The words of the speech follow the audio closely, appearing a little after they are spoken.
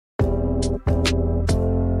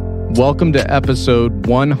Welcome to episode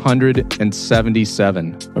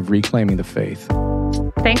 177 of Reclaiming the Faith.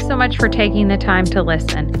 Thanks so much for taking the time to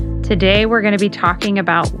listen. Today, we're going to be talking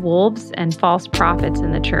about wolves and false prophets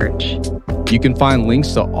in the church. You can find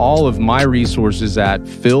links to all of my resources at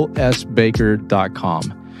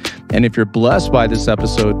philsbaker.com. And if you're blessed by this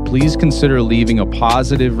episode, please consider leaving a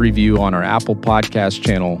positive review on our Apple Podcast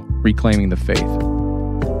channel, Reclaiming the Faith.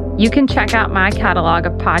 You can check out my catalog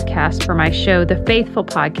of podcasts for my show, The Faithful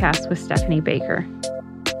Podcast with Stephanie Baker.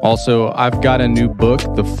 Also, I've got a new book,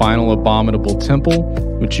 The Final Abominable Temple,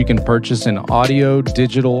 which you can purchase in audio,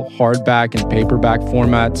 digital, hardback, and paperback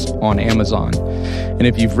formats on Amazon. And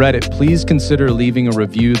if you've read it, please consider leaving a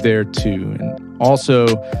review there too. And also,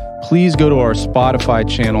 please go to our Spotify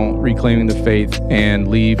channel, Reclaiming the Faith, and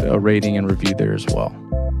leave a rating and review there as well.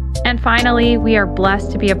 And finally, we are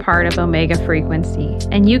blessed to be a part of Omega Frequency,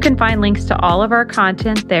 and you can find links to all of our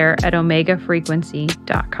content there at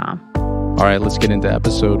omegafrequency.com. All right, let's get into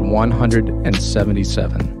episode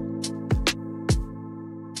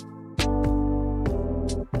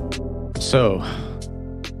 177. So,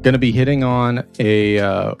 going to be hitting on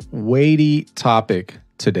a weighty topic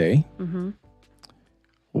today.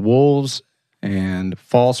 Wolves and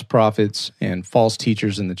false prophets and false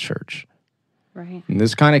teachers in the church. Right. And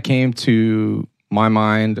this kind of came to my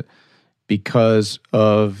mind because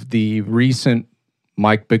of the recent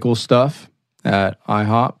Mike Bickle stuff at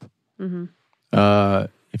IHOP.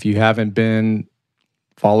 If you haven't been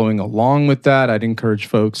following along with that, I'd encourage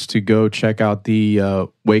folks to go check out the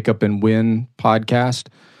Wake Up and Win podcast.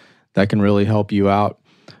 That can really help you out.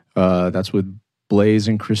 That's with Blaze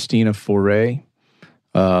and Christina Foray.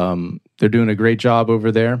 They're doing a great job over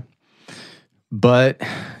there. But,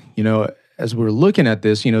 you know, as we're looking at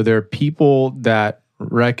this, you know, there are people that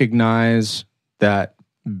recognize that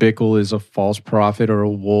Bickle is a false prophet or a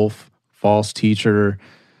wolf, false teacher.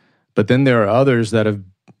 But then there are others that have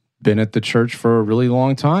been at the church for a really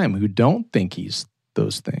long time who don't think he's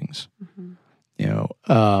those things. You know,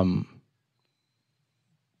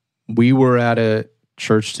 we were at a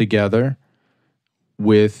church together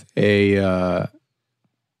with a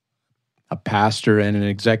pastor and an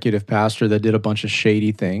executive pastor that did a bunch of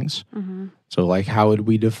shady things. So, like, how would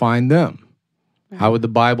we define them? How would the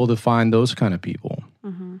Bible define those kind of people?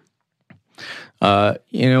 You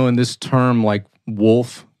know, in this term, like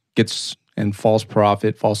wolf gets and false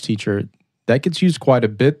prophet, false teacher, that gets used quite a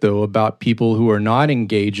bit, though, about people who are not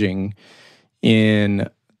engaging in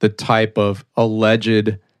the type of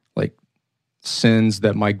alleged, like, sins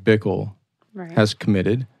that Mike Bickle has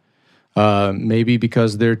committed. Maybe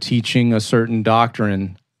because they're teaching a certain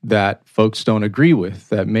doctrine that folks don't agree with,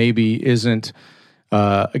 that maybe isn't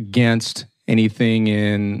against anything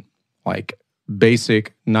in like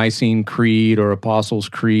basic Nicene Creed or Apostles'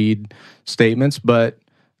 Creed statements, but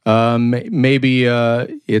maybe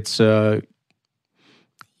it's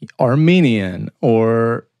Armenian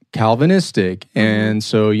or Calvinistic. And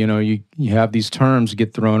so, you know, you have these terms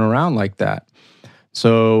get thrown around like that.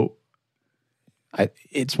 So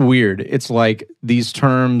it's weird. It's like these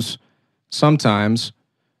terms sometimes,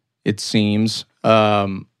 it seems,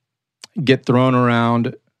 get thrown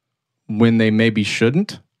around when they maybe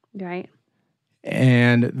shouldn't. Right.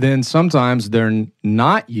 And then sometimes they're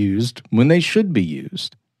not used when they should be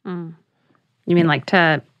used. You mean like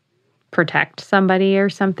to protect somebody or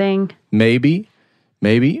something? Maybe.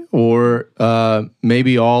 Or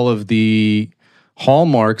maybe all of the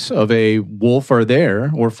hallmarks of a wolf are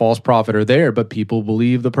there or false prophet are there, but people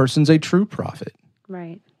believe the person's a true prophet.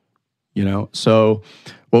 Right. You know, so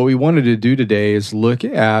what we wanted to do today is look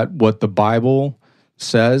at what the Bible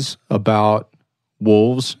says about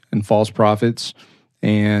wolves and false prophets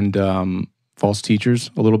and false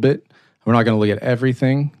teachers a little bit. We're not going to look at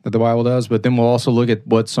everything that the Bible does, but then we'll also look at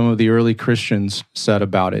what some of the early Christians said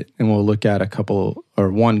about it, and we'll look at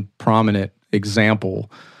one prominent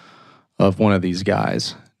example of one of these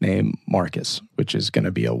guys named Marcus, which is going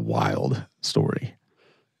to be a wild story.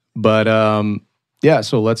 But yeah,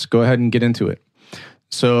 so let's go ahead and get into it.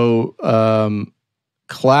 So,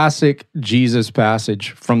 classic Jesus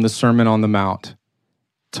passage from the Sermon on the Mount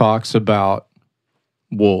talks about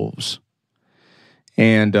wolves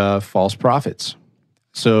and false prophets.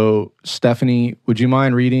 So, Stephanie, would you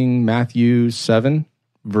mind reading Matthew 7,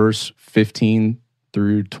 verse 15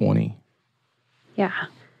 through 20? Yeah.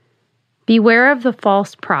 Beware of the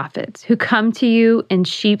false prophets who come to you in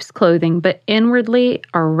sheep's clothing, but inwardly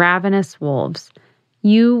are ravenous wolves.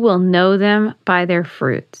 You will know them by their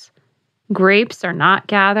fruits. Grapes are not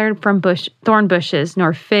gathered from thorn bushes,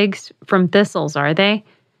 nor figs from thistles, are they?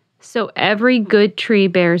 So every good tree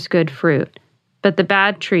bears good fruit, but the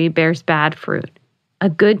bad tree bears bad fruit. A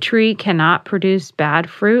good tree cannot produce bad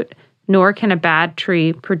fruit, nor can a bad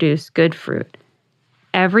tree produce good fruit.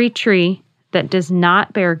 Every tree that does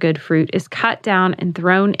not bear good fruit is cut down and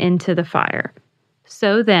thrown into the fire.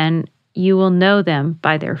 So then you will know them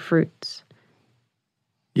by their fruits.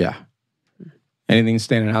 Yeah. Anything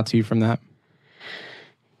standing out to you from that?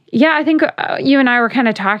 Yeah, I think you and I were kind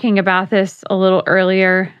of talking about this a little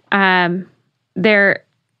earlier.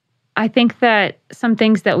 I think that some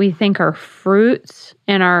things that we think are fruits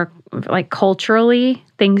and are like culturally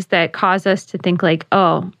things that cause us to think like,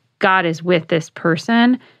 oh, God is with this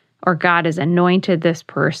person or God has anointed this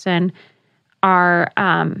person are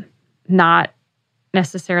not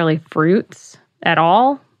necessarily fruits at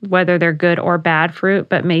all, whether they're good or bad fruit,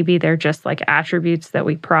 but maybe they're just like attributes that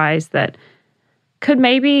we prize that could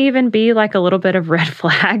maybe even be like a little bit of red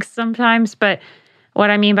flags sometimes. But what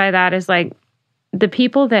I mean by that is like the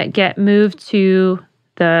people that get moved to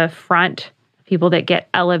the front, people that get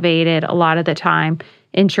elevated a lot of the time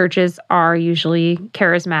in churches are usually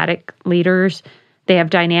charismatic leaders. They have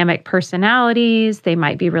dynamic personalities. They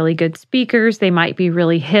might be really good speakers. They might be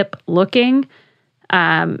really hip looking.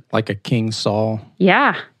 Like a King Saul.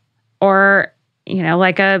 Yeah. Or,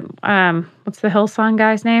 like a, what's the Hillsong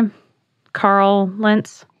guy's name? Carl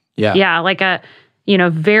Lentz. Yeah. Yeah. Like a,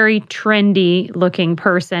 very trendy looking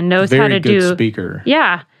person, knows how to do. Very good speaker.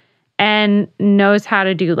 Yeah. And knows how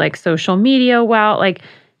to do like social media well. Like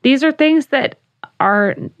these are things that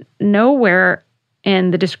are nowhere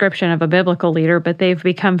in the description of a biblical leader, but they've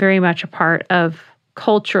become very much a part of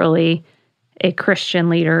culturally a Christian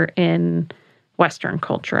leader in Western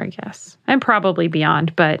culture, I guess, and probably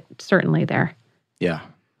beyond, but certainly there. Yeah.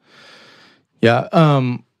 Yeah.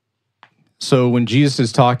 So when Jesus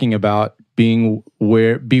is talking about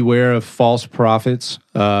beware of false prophets,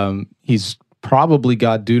 he's probably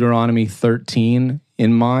got Deuteronomy 13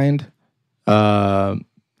 in mind,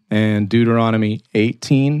 and Deuteronomy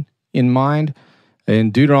 18 in mind. In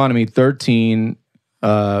Deuteronomy 13,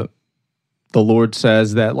 the Lord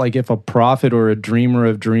says that, like, if a prophet or a dreamer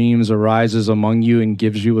of dreams arises among you and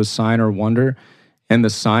gives you a sign or wonder, and the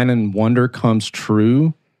sign and wonder comes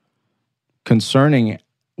true, concerning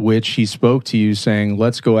which he spoke to you, saying,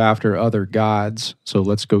 let's go after other gods, so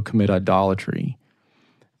let's go commit idolatry,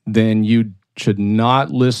 then you should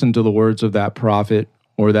not listen to the words of that prophet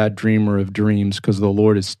or that dreamer of dreams, because the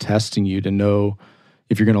Lord is testing you to know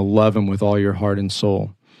if you're going to love him with all your heart and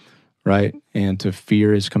soul, right? And to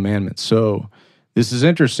fear his commandments. So this is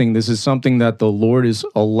interesting. This is something that the Lord is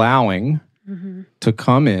allowing to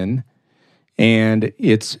come in, and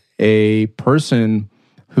it's a person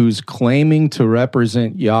who's claiming to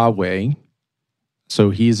represent Yahweh.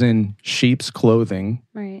 So he's in sheep's clothing.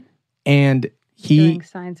 Right. And doing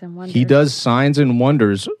signs and wonders. He does signs and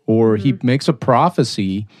wonders, or he makes a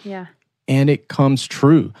prophecy. Yeah. And it comes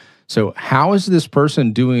true. So how is this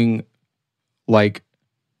person doing, like,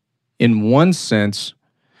 in one sense,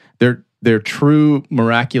 they're true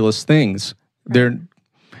miraculous things. Right.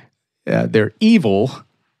 They're evil,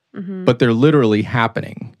 but they're literally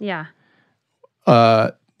happening. Yeah.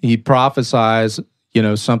 He prophesies,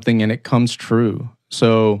 something, and it comes true.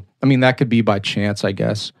 So, I mean, that could be by chance, I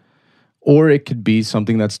guess. Or it could be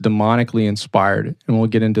something that's demonically inspired. And we'll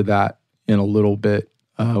get into that in a little bit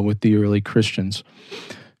with the early Christians.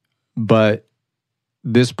 But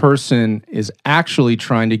this person is actually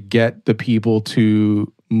trying to get the people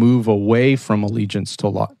to move away from allegiance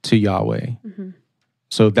to Yahweh.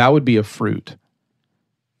 So that would be a fruit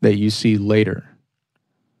that you see later.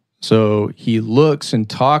 So he looks and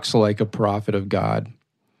talks like a prophet of God,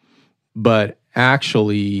 but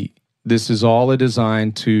actually this is all a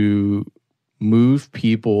design to move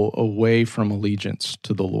people away from allegiance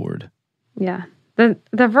to the Lord. Yeah.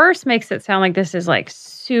 The verse makes it sound like this is like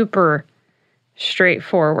super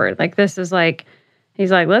straightforward. Like this is like,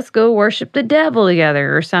 he's like, let's go worship the devil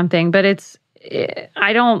together or something. But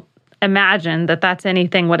I don't imagine that that's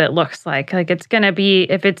anything what it looks like. Like it's going to be,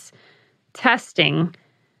 if it's testing,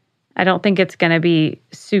 I don't think it's going to be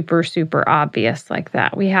super, super obvious like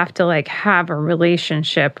that. We have to like have a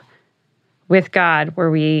relationship with God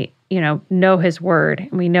where we, know his word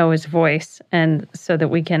and we know his voice, and so that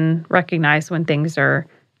we can recognize when things are,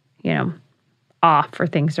 off or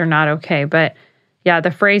things are not okay. But yeah,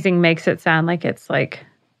 the phrasing makes it sound like it's going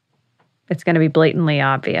to be blatantly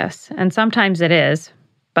obvious. And sometimes it is,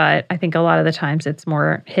 but I think a lot of the times it's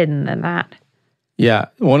more hidden than that. Yeah,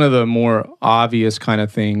 one of the more obvious kind of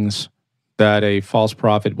things that a false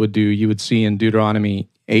prophet would do, you would see in Deuteronomy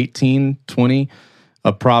 18:20,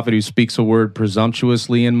 a prophet who speaks a word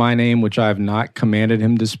presumptuously in my name, which I have not commanded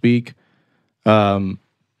him to speak. That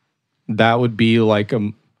would be like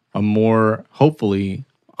a more, hopefully,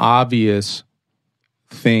 obvious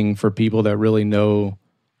thing for people that really know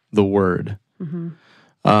the word.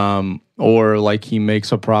 Or like he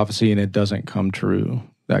makes a prophecy and it doesn't come true,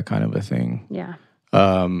 that kind of a thing. Yeah.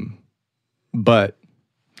 But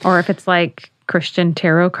Or if it's like Christian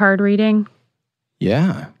tarot card reading.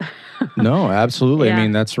 yeah, no, absolutely. Yeah. I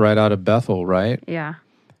mean, that's right out of Bethel, right? Yeah.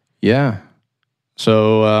 Yeah.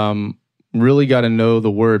 So really got to know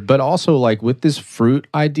the word. But also like with this fruit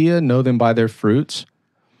idea, know them by their fruits.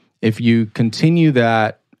 If you continue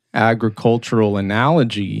that agricultural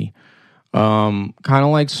analogy, kind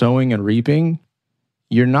of like sowing and reaping,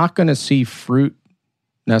 you're not going to see fruit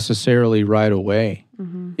necessarily right away.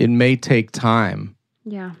 It may take time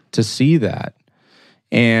to see that.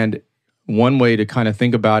 And one way to kind of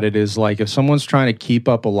think about it is like if someone's trying to keep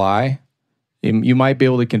up a lie, you might be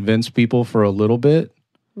able to convince people for a little bit.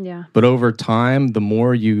 Yeah. But over time, the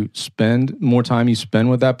more time you spend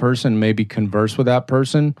with that person, maybe converse with that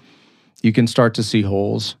person, you can start to see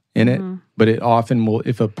holes in it. But it often will,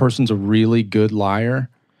 if a person's a really good liar,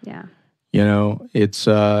 it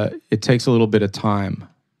takes a little bit of time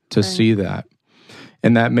to see that.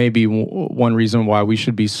 And that may be one reason why we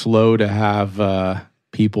should be slow to have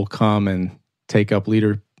people come and take up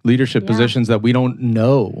leadership positions that we don't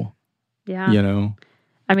know. Yeah.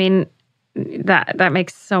 I mean, that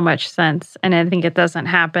makes so much sense. And I think it doesn't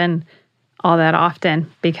happen all that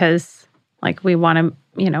often because like we want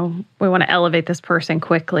to elevate this person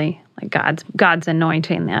quickly. Like God's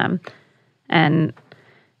anointing them. And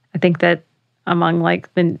I think that among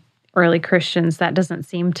like the early Christians, that doesn't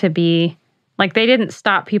seem to be like they didn't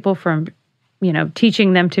stop people from,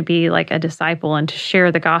 teaching them to be like a disciple and to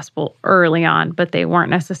share the gospel early on, but they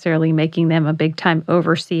weren't necessarily making them a big time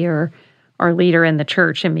overseer or leader in the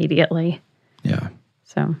church immediately. Yeah.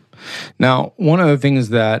 So now, one of the things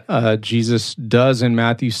that Jesus does in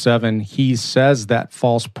Matthew 7, he says that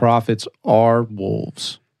false prophets are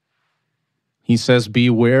wolves. He says,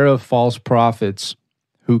 beware of false prophets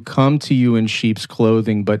who come to you in sheep's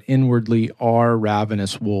clothing, but inwardly are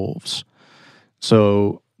ravenous wolves.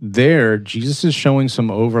 So there, Jesus is showing some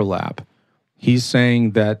overlap. He's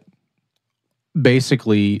saying that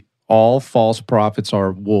basically all false prophets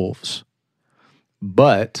are wolves.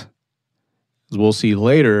 But, as we'll see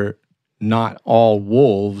later, not all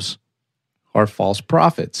wolves are false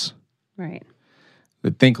prophets. Right.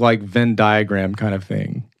 Think like Venn diagram kind of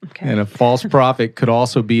thing. Okay. And a false prophet could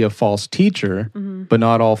also be a false teacher, but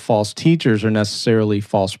not all false teachers are necessarily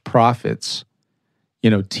false prophets.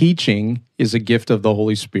 Teaching is a gift of the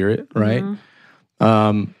Holy Spirit, right?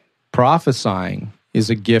 Prophesying is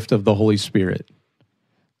a gift of the Holy Spirit.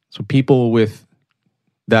 So people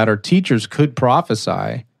that are teachers could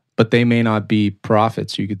prophesy, but they may not be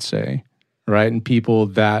prophets, you could say, right? And people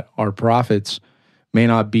that are prophets may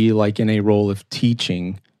not be like in a role of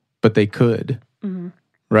teaching, but they could,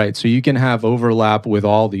 right? So you can have overlap with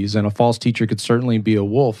all these, and a false teacher could certainly be a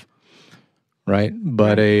wolf, right?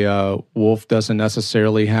 But a wolf doesn't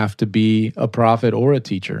necessarily have to be a prophet or a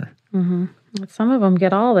teacher. Some of them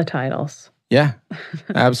get all the titles. Yeah,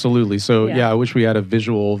 absolutely. So I wish we had a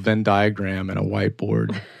visual Venn diagram and a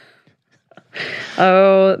whiteboard.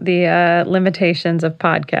 Oh, the limitations of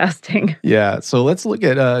podcasting. Yeah, so let's look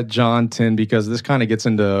at John 10 because this kind of gets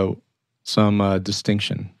into some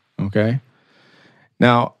distinction, okay?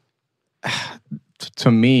 Now,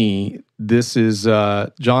 to me, this is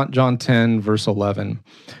John 10, verse 11.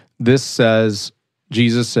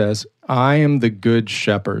 Jesus says, I am the good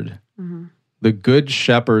shepherd. The good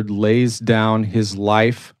shepherd lays down his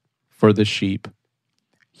life for the sheep.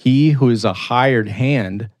 He who is a hired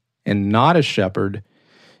hand and not a shepherd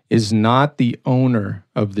is not the owner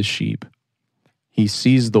of the sheep. He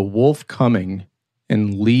sees the wolf coming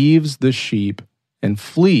and leaves the sheep and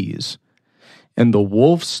flees, and the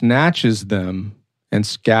wolf snatches them and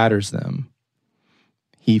scatters them.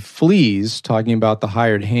 He flees, talking about the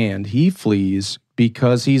hired hand, he flees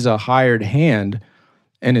because he's a hired hand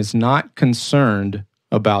and is not concerned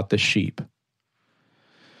about the sheep.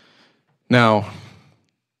 Now,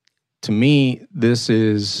 to me, this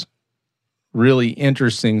is really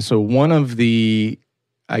interesting. So one of the,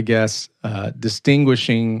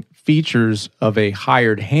 distinguishing features of a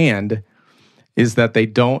hired hand is that they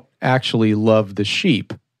don't actually love the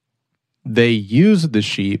sheep. They use the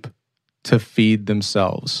sheep to feed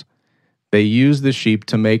themselves. They use the sheep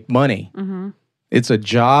to make money. It's a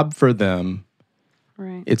job for them.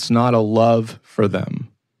 Right. It's not a love for them.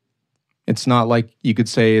 It's not like you could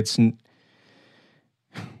say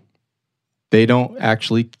they don't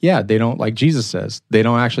like Jesus says, they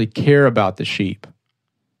don't actually care about the sheep.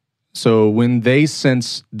 So when they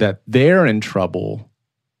sense that they're in trouble,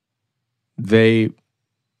 they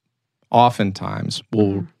oftentimes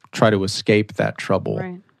will try to escape that trouble.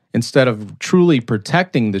 Right. Instead of truly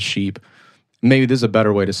protecting the sheep, maybe this is a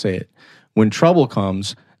better way to say it. When trouble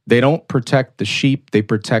comes, they don't protect the sheep, they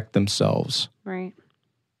protect themselves. Right.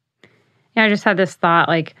 Yeah, I just had this thought,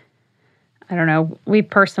 like, I don't know, we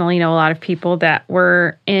personally know a lot of people that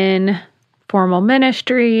were in formal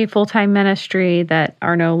ministry, full-time ministry, that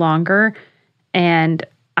are no longer. And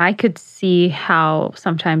I could see how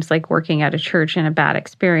sometimes, like, working at a church and a bad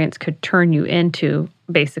experience could turn you into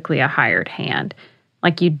basically a hired hand.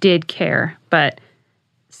 Like, you did care, but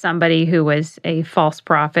somebody who was a false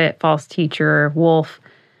prophet, false teacher, wolf,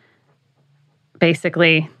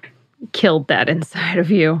 basically killed that inside of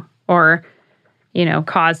you, or, you know,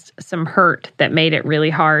 caused some hurt that made it really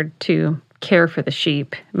hard to care for the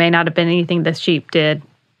sheep. It may not have been anything the sheep did,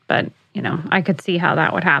 but, you know, I could see how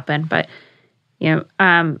that would happen. But, we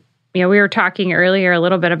were talking earlier a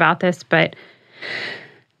little bit about this, but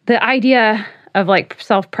the idea of, like,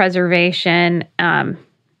 self-preservation, it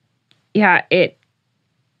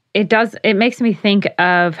makes me think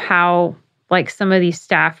of how, like, some of these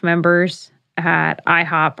staff members at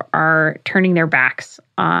IHOP are turning their backs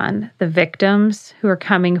on the victims who are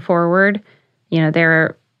coming forward. You know,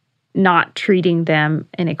 they're not treating them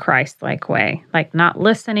in a Christ-like way, like not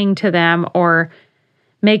listening to them or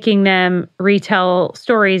making them retell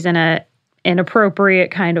stories in a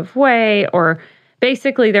inappropriate kind of way, or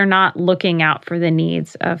basically they're not looking out for the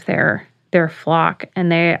needs of their flock,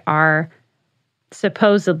 and they are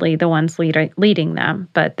supposedly the ones leading them,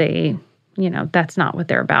 but they, that's not what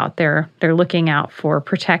they're about. They're looking out for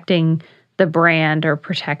protecting the brand or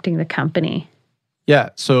protecting the company. Yeah.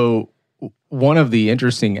 So one of the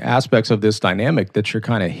interesting aspects of this dynamic that you're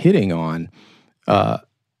kind of hitting on, a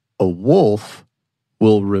wolf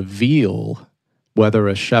will reveal whether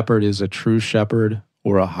a shepherd is a true shepherd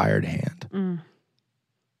or a hired hand.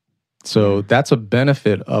 So that's a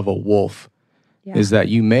benefit of a wolf, is that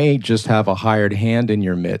you may just have a hired hand in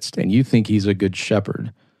your midst and you think he's a good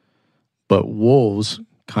shepherd, but wolves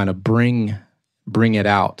kind of bring it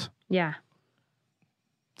out. Yeah.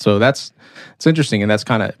 So it's interesting, and that's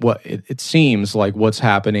kind of what it seems like what's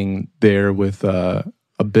happening there with a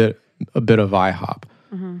bit of IHOP.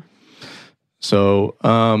 Mm-hmm. So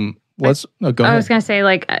go ahead. I was going to say,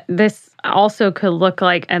 like, this also could look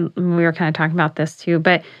like, and we were kind of talking about this too,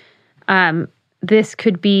 but this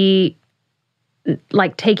could be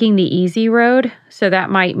like taking the easy road. So that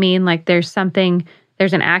might mean, like, there's an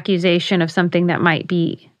accusation of something that might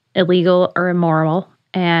be illegal or immoral,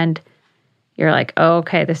 and you're like, oh,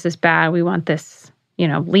 okay, this is bad. We want this,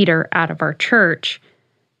 leader out of our church,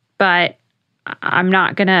 but I'm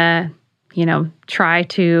not going to, try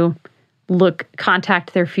to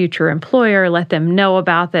contact their future employer, let them know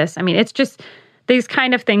about this. I mean, it's just, these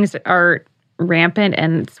kind of things are rampant,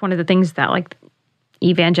 and it's one of the things that, like,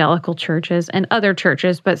 evangelical churches and other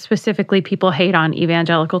churches, but specifically people hate on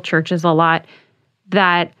evangelical churches a lot,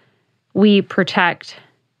 that we protect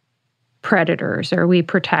predators or we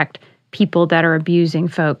protect people that are abusing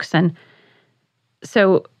folks. And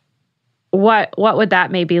so what would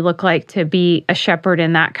that maybe look like to be a shepherd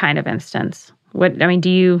in that kind of instance? Do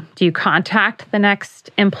you contact the next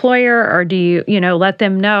employer, or do you, let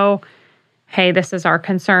them know, hey, this is our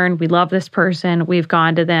concern. We love this person. We've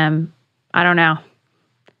gone to them. I don't know.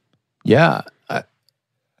 Yeah. I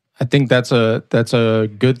think that's a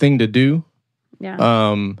good thing to do.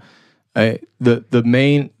 Yeah.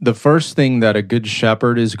 The first thing that a good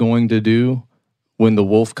shepherd is going to do when the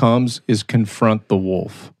wolf comes is confront the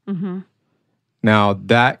wolf. Mm-hmm. Now,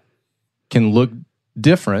 that can look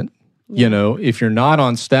different. If you're not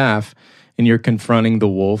on staff and you're confronting the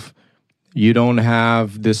wolf, you don't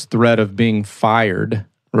have this threat of being fired,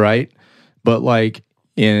 right? But, like,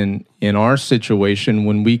 in our situation,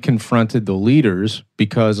 when we confronted the leaders,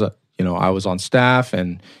 because I was on staff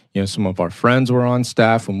and some of our friends were on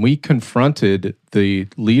staff, when we confronted the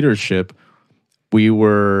leadership, we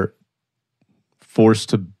were forced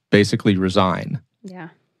to basically resign. Yeah.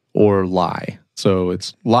 Or lie. So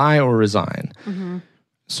it's lie or resign. Mm-hmm.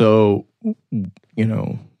 So,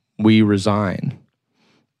 we resign.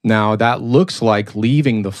 Now, that looks like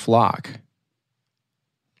leaving the flock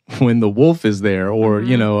when the wolf is there, or,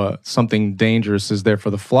 Mm-hmm. Something dangerous is there for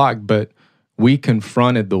the flock, but we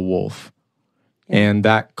confronted the wolf, and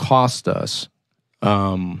that cost us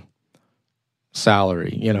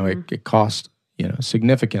salary. It cost,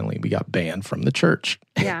 significantly. We got banned from the church.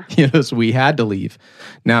 Yeah. So we had to leave.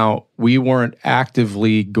 Now, we weren't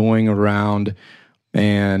actively going around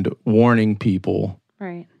and warning people.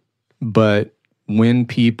 Right. But when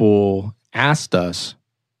people asked us,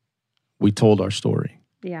 we told our story.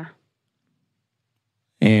 Yeah.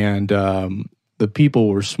 And the people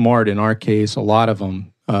were smart. In our case, a lot of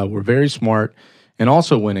them were very smart and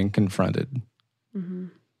also went and confronted. Mm-hmm.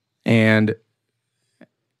 And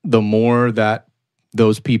the more that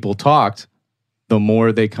those people talked, the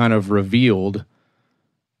more they kind of revealed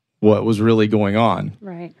what was really going on.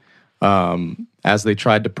 Right. As they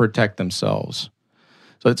tried to protect themselves.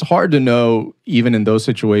 So it's hard to know, even in those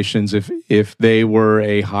situations, if they were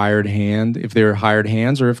a hired hand, if they're hired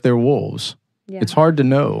hands, or if they're wolves. Yeah. It's hard to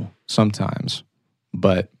know sometimes.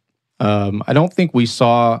 But I don't think we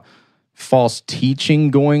saw false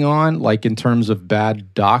teaching going on, like in terms of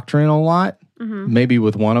bad doctrine a lot, maybe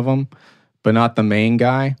with one of them, but not the main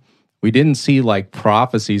guy. We didn't see like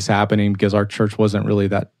prophecies happening because our church wasn't really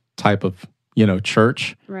that type of,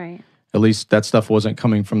 church. Right. At least that stuff wasn't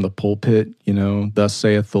coming from the pulpit, thus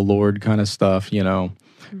saith the Lord kind of stuff,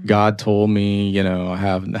 God told me,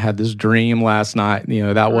 I had this dream last night,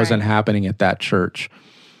 that wasn't happening at that church.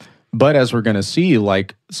 But as we're going to see,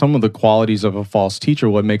 like some of the qualities of a false teacher,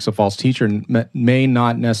 what makes a false teacher may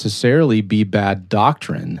not necessarily be bad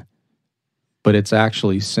doctrine, but it's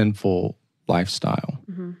actually sinful lifestyle,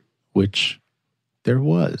 which there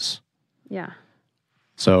was. Yeah.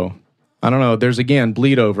 So I don't know. There's, again,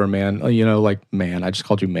 bleed over, man. Man, I just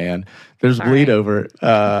called you man. There's bleed over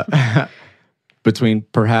between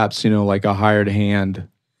perhaps, like a hired hand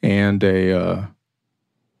and a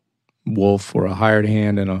wolf, or a hired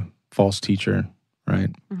hand and a false teacher,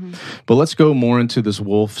 right? Mm-hmm. But let's go more into this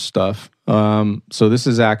wolf stuff. So this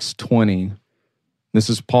is Acts 20.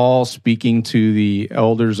 This is Paul speaking to the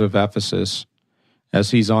elders of Ephesus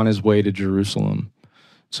as he's on his way to Jerusalem.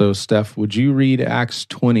 So, Steph, would you read Acts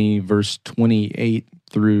 20, verse 28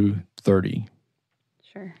 through 30?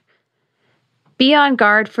 Sure. Be on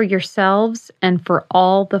guard for yourselves and for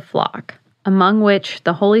all the flock, among which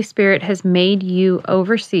the Holy Spirit has made you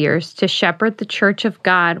overseers to shepherd the church of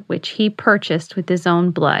God, which he purchased with his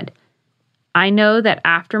own blood. I know that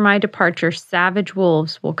after my departure, savage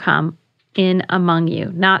wolves will come in among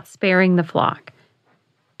you, not sparing the flock.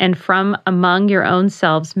 And from among your own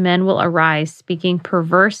selves, men will arise, speaking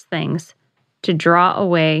perverse things to draw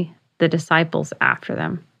away the disciples after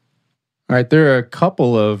them. All right, there are a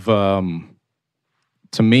couple of,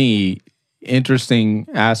 to me, interesting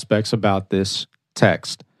aspects about this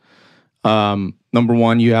text. Number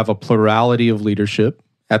one, you have a plurality of leadership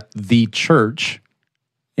at the church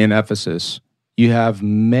in Ephesus. You have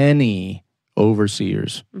many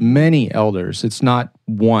overseers, many elders. It's not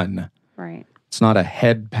one. Right. It's not a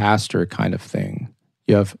head pastor kind of thing.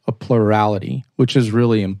 You have a plurality, which is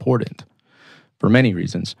really important for many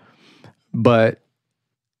reasons. But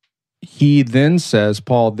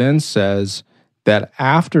Paul then says that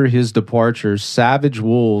after his departure, savage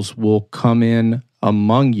wolves will come in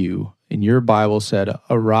among you. And your Bible said,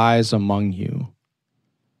 arise among you.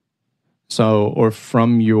 So, or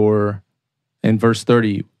in verse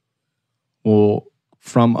 30,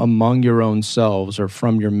 from among your own selves, or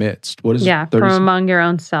from your midst. What is 30? From among your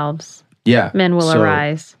own selves. Yeah. Men will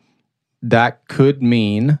arise. That could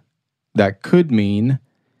mean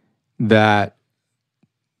that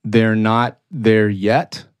they're not there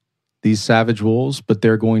yet, these savage wolves, but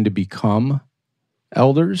they're going to become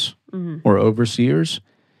elders or overseers.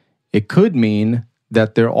 It could mean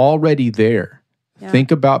that they're already there. Yeah. Think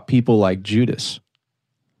about people like Judas.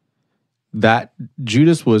 That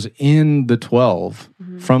Judas was in the 12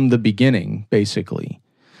 from the beginning, basically.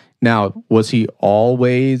 Now, was he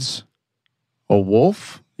always a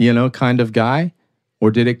wolf, kind of guy?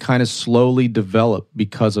 Or did it kind of slowly develop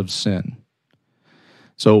because of sin?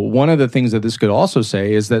 So one of the things that this could also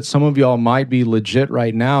say is that some of y'all might be legit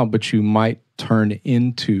right now, but you might turn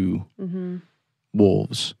into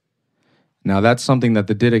wolves. Now, that's something that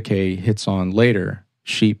the Didache hits on later,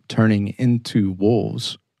 sheep turning into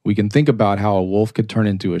wolves. We can think about how a wolf could turn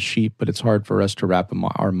into a sheep, but it's hard for us to wrap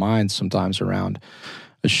our minds sometimes around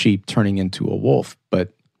a sheep turning into a wolf.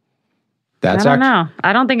 But that's I don't know.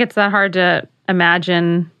 I don't think it's that hard to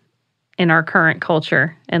imagine in our current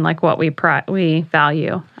culture and like what we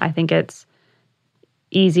value. I think it's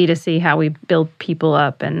easy to see how we build people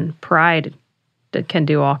up, and pride that can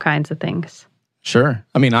do all kinds of things. Sure.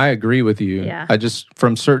 I mean, I agree with you. Yeah. I just,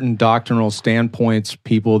 from certain doctrinal standpoints,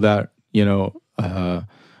 people that,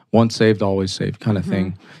 once saved, always saved kind of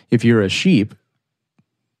thing. If you're a sheep,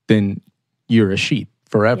 then you're a sheep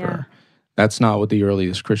forever. Yeah. That's not what the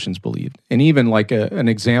earliest Christians believed. And even like an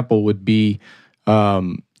example would be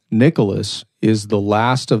Nicholas is the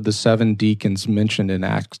last of the 7 deacons mentioned in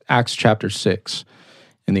Acts chapter 6.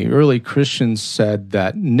 And the early Christians said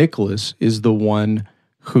that Nicholas is the one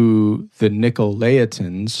who the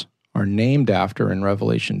Nicolaitans are named after in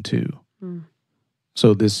Revelation 2.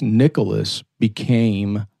 So this Nicholas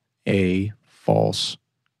became a false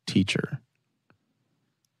teacher.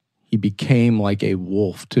 He became like a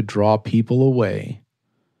wolf to draw people away.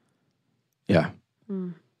 Yeah.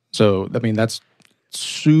 So, I mean, that's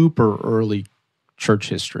super early church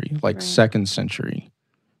history, like Right. 2nd century.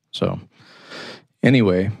 So,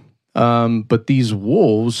 anyway, but these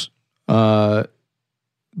wolves,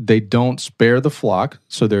 they don't spare the flock.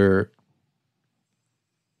 So they're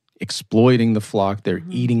exploiting the flock. They're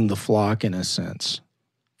eating the flock in a sense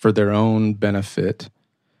for their own benefit,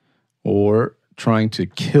 or trying to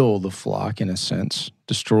kill the flock in a sense,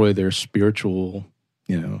 destroy their spiritual,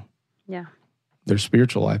 their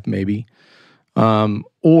spiritual life maybe,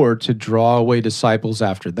 or to draw away disciples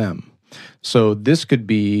after them. So this could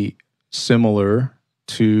be similar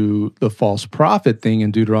to the false prophet thing in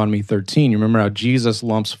Deuteronomy 13. You remember how Jesus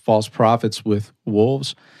lumps false prophets with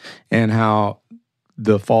wolves, and how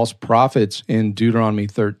the false prophets in Deuteronomy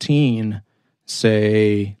 13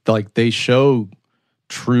 say, like, they show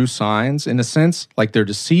true signs in a sense, like they're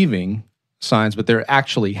deceiving signs, but they're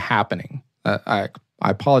actually happening. I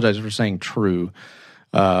apologize for saying true,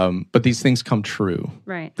 but these things come true.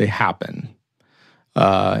 Right. They happen,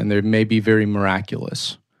 and they may be very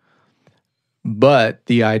miraculous. But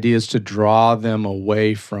the idea is to draw them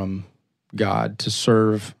away from God, to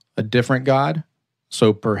serve a different God.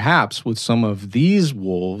 So perhaps with some of these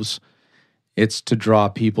wolves, it's to draw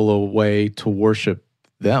people away to worship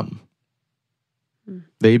them.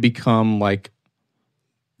 They become like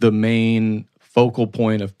the main focal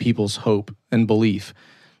point of people's hope and belief.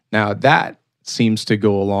 Now, that seems to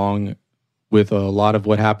go along with a lot of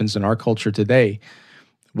what happens in our culture today,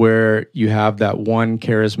 where you have that one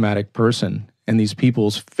charismatic person, and these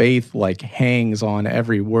people's faith like hangs on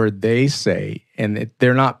every word they say, and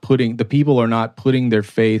the people are not putting their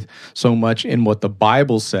faith so much in what the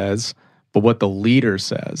Bible says, but what the leader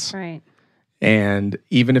says. Right. And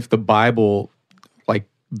even if the Bible like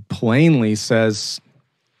plainly says,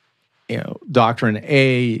 doctrine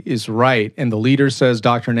A is right, and the leader says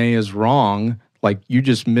doctrine A is wrong, like, you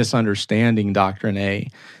just misunderstanding doctrine A.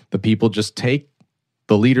 The people just take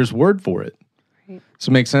the leader's word for it. Right. Does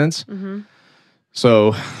it make sense? Mm-hmm.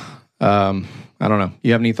 So, I don't know.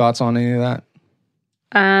 You have any thoughts on any of that?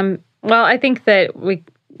 Well, I think that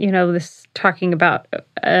this talking about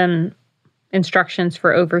instructions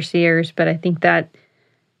for overseers, but I think that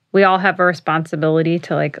we all have a responsibility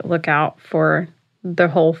to like look out for the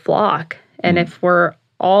whole flock. And if we're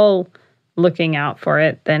all looking out for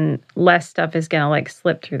it, then less stuff is going to like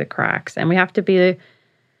slip through the cracks. And we have to be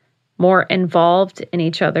more involved in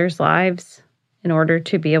each other's lives in order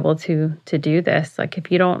to be able to do this. Like,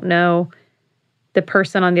 if you don't know the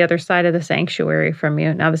person on the other side of the sanctuary from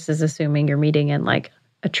you, now this is assuming you're meeting in like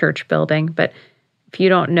a church building, but if you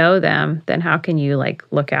don't know them, then how can you like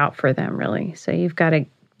look out for them really? So you've got to,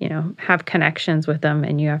 have connections with them,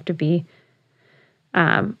 and you have to be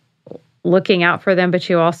looking out for them, but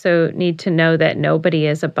you also need to know that nobody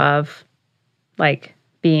is above like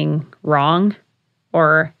being wrong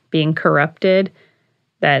or being corrupted.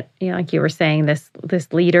 That, like you were saying,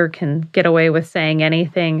 this leader can get away with saying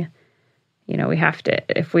anything. We have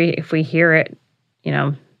to, if we hear it,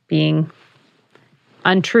 being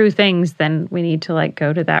untrue things, then we need to like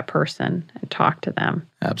go to that person and talk to them.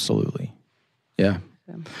 Absolutely. Yeah.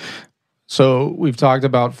 So we've talked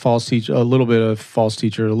about false teacher, a little bit of false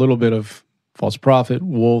teacher, a little bit of false prophet,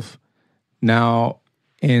 wolf. Now,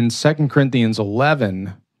 in 2 Corinthians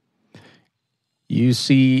 11, you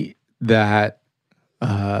see that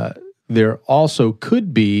there also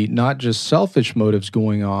could be not just selfish motives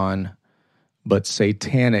going on, but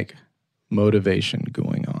satanic motivation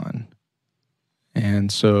going on.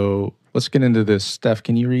 And so let's get into this. Steph,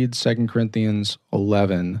 can you read 2 Corinthians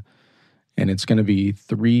 11? And it's going to be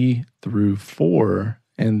 3 through 4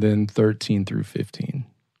 and then 13 through 15.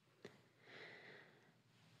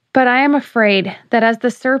 But I am afraid that as the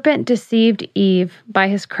serpent deceived Eve by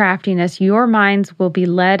his craftiness, your minds will be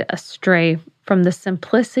led astray from the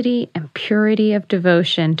simplicity and purity of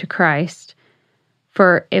devotion to Christ.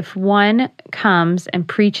 For if one comes and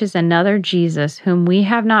preaches another Jesus whom we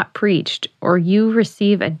have not preached, or you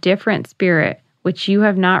receive a different spirit which you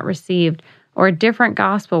have not received, or a different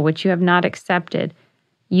gospel which you have not accepted,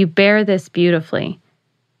 you bear this beautifully.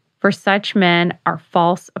 For such men are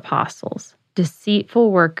false apostles,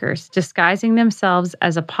 deceitful workers, disguising themselves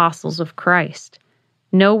as apostles of Christ.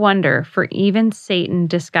 No wonder, for even Satan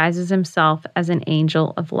disguises himself as an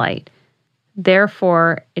angel of light.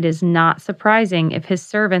 Therefore, it is not surprising if his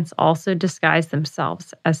servants also disguise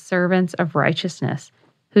themselves as servants of righteousness,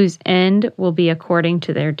 whose end will be according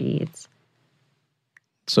to their deeds.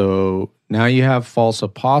 So Now you have false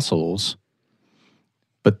apostles,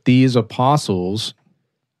 but these apostles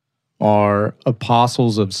are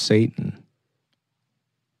apostles of Satan,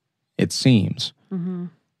 it seems,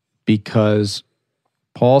 because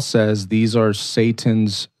Paul says these are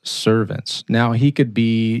Satan's servants. Now, he could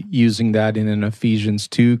be using that in an Ephesians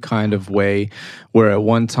 2 kind of way, where at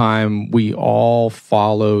one time we all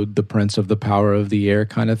followed the prince of the power of the air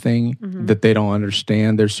kind of thing, that they don't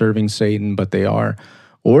understand they're serving Satan, but they are.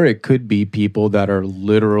 Or it could be people that are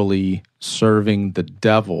literally serving the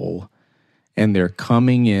devil, and they're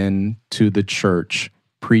coming in to the church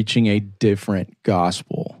preaching a different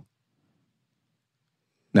gospel.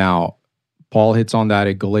 Now, Paul hits on that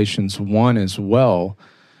at Galatians 1 as well,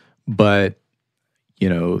 but,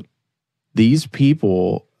 these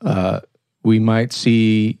people we might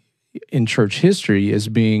see in church history as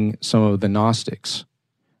being some of the Gnostics.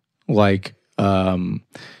 Like,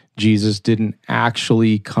 Jesus didn't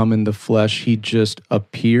actually come in the flesh. He just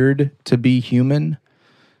appeared to be human.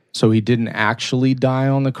 So he didn't actually die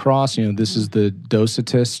on the cross. This is the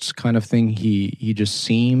Docetists kind of thing. He just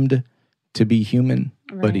seemed to be human,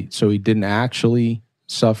 but he didn't actually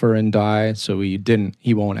suffer and die. So he didn't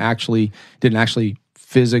actually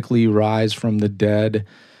physically rise from the dead.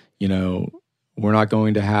 We're not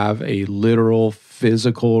going to have a literal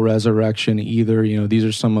physical resurrection either. These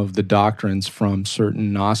are some of the doctrines from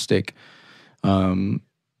certain Gnostic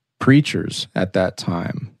preachers at that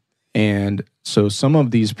time. And so some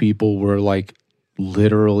of these people were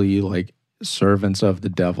literally servants of the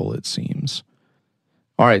devil, it seems.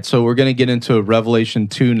 All right, so we're going to get into Revelation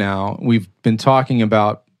 2 now. We've been talking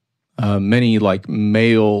about many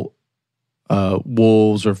male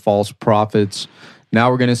wolves or false prophets.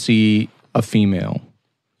 Now we're going to see a female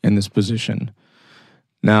in this position.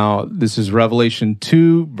 Now, this is Revelation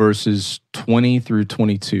 2, verses 20 through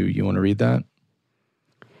 22. You want to read that?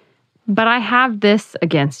 But I have this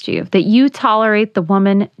against you, that you tolerate the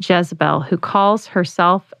woman Jezebel, who calls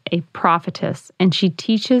herself a prophetess, and she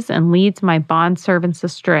teaches and leads my bondservants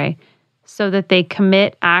astray, so that they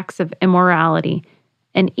commit acts of immorality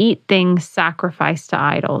and eat things sacrificed to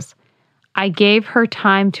idols. I gave her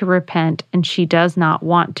time to repent, and she does not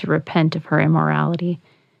want to repent of her immorality.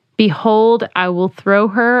 Behold, I will throw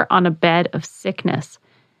her on a bed of sickness,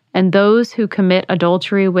 and those who commit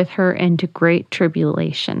adultery with her into great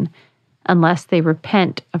tribulation, unless they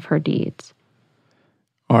repent of her deeds.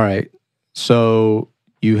 All right. So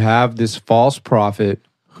you have this false prophet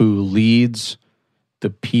who leads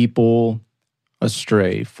the people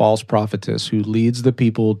astray, false prophetess who leads the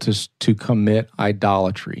people to commit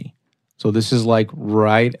idolatry. So this is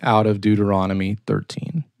right out of Deuteronomy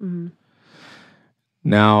 13. Mm-hmm.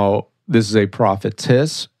 Now, this is a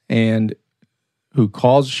prophetess, and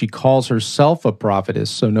she calls herself a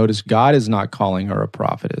prophetess. So notice God is not calling her a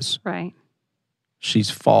prophetess. Right.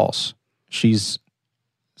 She's false. She's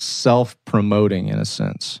self-promoting in a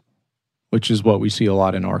sense, which is what we see a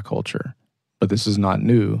lot in our culture. But this is not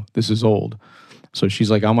new. This is old. So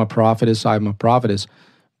she's like, I'm a prophetess.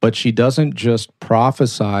 But she doesn't just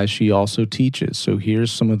prophesy, she also teaches. So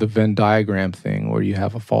here's some of the Venn diagram thing where you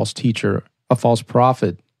have a false teacher, a false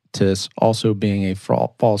prophetess also being a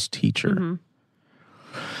false teacher. Mm-hmm.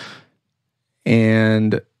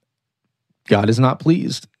 And God is not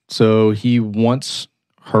pleased. So he wants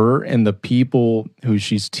her and the people who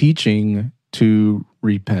she's teaching to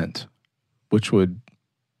repent, which would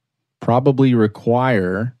probably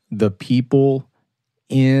require the people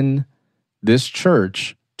in this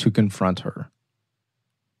church to confront her.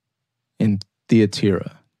 In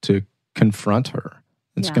Thyatira, to confront her.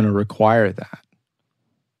 It's going to require that.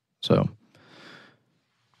 So.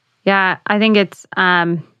 Yeah, I think it's,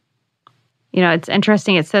 it's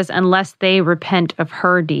interesting. It says, unless they repent of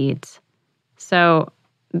her deeds. So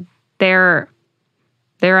their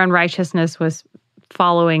unrighteousness was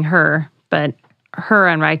following her, but her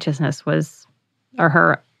unrighteousness was, or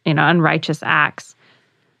her, unrighteous acts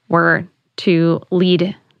were to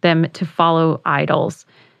lead them to follow idols.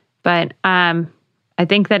 But I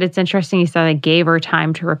think that it's interesting. He said, I gave her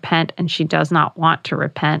time to repent, and she does not want to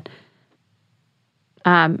repent.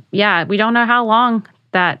 We don't know how long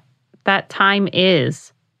that time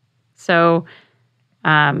is. So,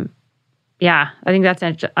 I think that's,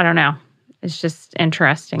 I don't know. It's just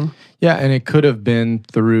interesting. Yeah, and it could have been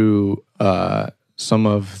through some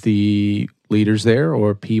of the leaders there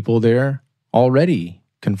or people there already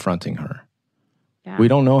confronting her. Yeah. We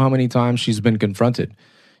don't know how many times she's been confronted.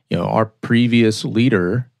 Our previous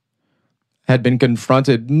leader had been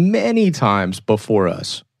confronted many times before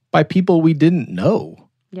us by people we didn't know.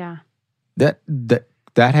 Yeah. That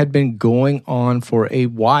had been going on for a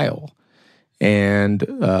while. And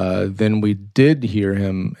then we did hear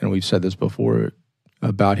him, and we've said this before,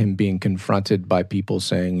 about him being confronted by people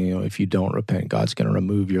saying, if you don't repent, God's going to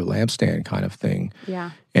remove your lampstand kind of thing.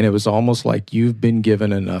 Yeah. And it was almost like you've been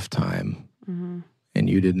given enough time and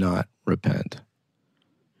you did not repent.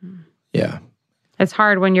 Yeah. It's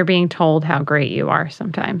hard when you're being told how great you are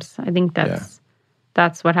sometimes. I think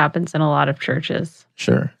that's what happens in a lot of churches.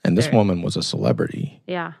 Sure. And this woman was a celebrity.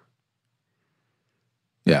 Yeah.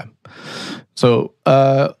 Yeah. So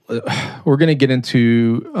we're going to get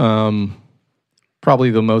into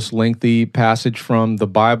probably the most lengthy passage from the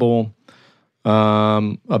Bible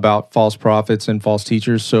about false prophets and false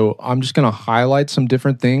teachers. So I'm just going to highlight some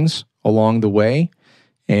different things along the way.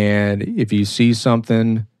 And if you see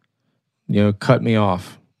something, cut me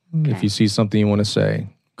off. Okay. If you see something you want to say,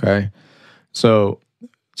 okay? So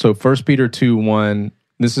 1 Peter 2:1,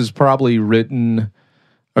 this is probably written,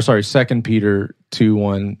 2 Peter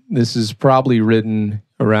 2:1, this is probably written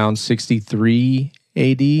around 63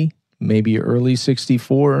 AD, maybe early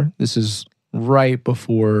 64. This is right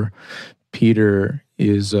before Peter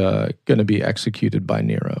is going to be executed by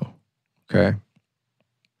Nero, okay?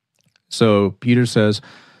 So Peter says,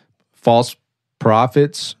 false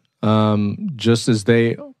prophets, just as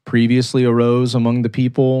they previously arose among the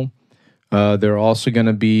people, there are also going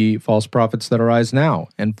to be false prophets that arise now,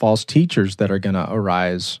 and false teachers that are going to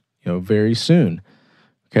arise, very soon.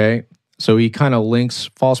 Okay, so he kind of links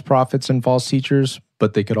false prophets and false teachers,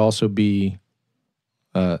 but they could also be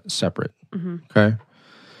separate. Okay,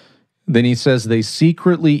 then he says they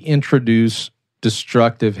secretly introduce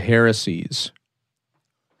destructive heresies.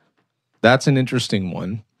 That's an interesting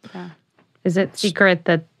one. Yeah. Is it secret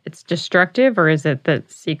that it's destructive, or is it the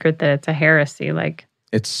secret that it's a heresy? Like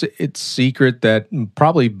it's secret that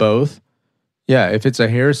probably both. Yeah, if it's a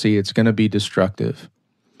heresy, it's going to be destructive,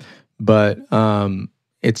 but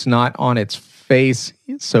it's not on its face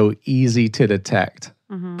so easy to detect.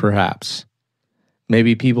 Perhaps,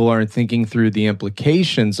 maybe people aren't thinking through the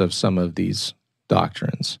implications of some of these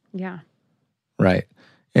doctrines. Yeah, right,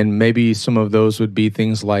 and maybe some of those would be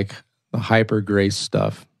things like the hyper grace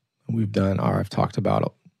stuff we've done, or I've talked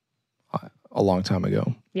about a long time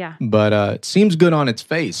ago. Yeah. But it seems good on its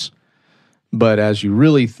face. But as you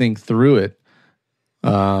really think through it,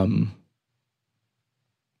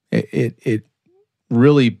 it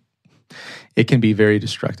really, it can be very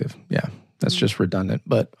destructive. Yeah, that's just redundant,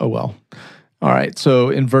 but oh well. All right, so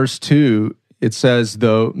in verse 2, it says,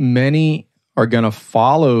 though many are going to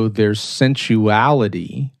follow their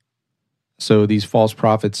sensuality, so these false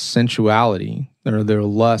prophets' sensuality, or their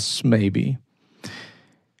lusts maybe,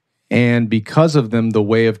 and because of them, the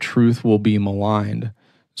way of truth will be maligned.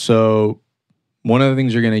 So one of the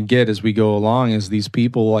things you're going to get as we go along is these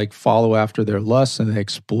people follow after their lusts and they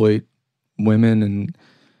exploit women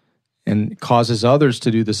and causes others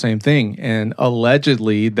to do the same thing. And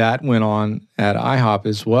allegedly that went on at IHOP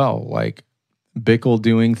as well, like Bickle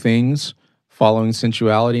doing things, following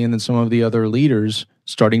sensuality, and then some of the other leaders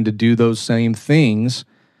starting to do those same things.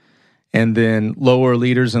 And then lower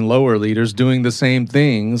leaders and lower leaders doing the same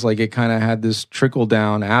things. Like it kind of had this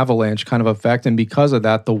trickle-down avalanche kind of effect. And because of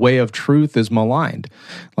that, the way of truth is maligned.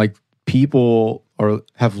 Like people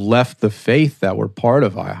have left the faith that were part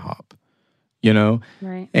of IHOP,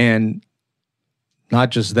 Right. And not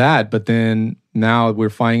just that, but then now we're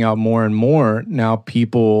finding out more and more. Now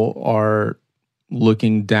people are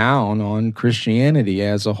looking down on Christianity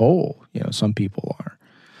as a whole. Some people are.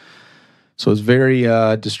 So it's very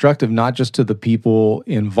destructive, not just to the people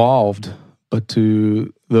involved, but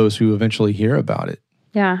to those who eventually hear about it.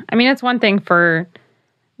 Yeah. I mean, it's one thing for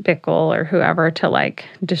Bickle or whoever to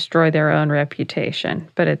destroy their own reputation,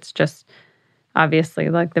 but it's just obviously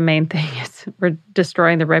the main thing is we're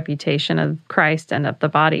destroying the reputation of Christ and of the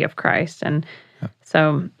body of Christ. And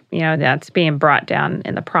so, that's being brought down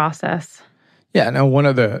in the process. Yeah. Now, one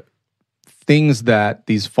of the things that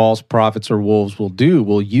these false prophets or wolves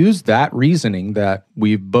will use that reasoning that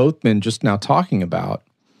we've both been just now talking about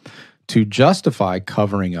to justify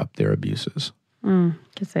covering up their abuses.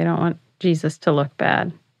 Because they don't want Jesus to look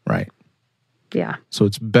bad. Right. Yeah. So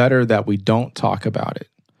it's better that we don't talk about it.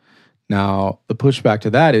 Now, the pushback to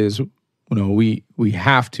that is, we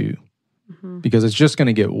have to, because it's just going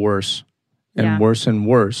to get worse and worse and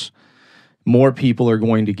worse. More people are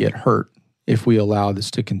going to get hurt if we allow this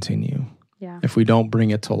to continue. Yeah. If we don't bring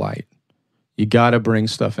it to light. You got to bring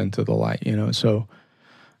stuff into the light, so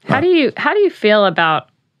how do you feel about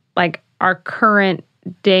our current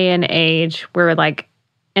day and age where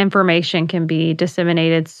information can be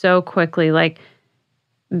disseminated so quickly,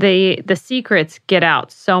 the secrets get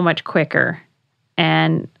out so much quicker?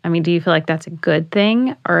 And I mean, do you feel like that's a good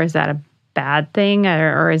thing, or is that bad thing,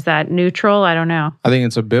 or is that neutral? I don't know. I think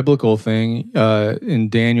it's a biblical thing. In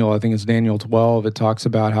Daniel, I think it's Daniel 12, it talks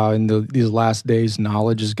about how in these last days,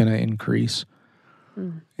 knowledge is going to increase.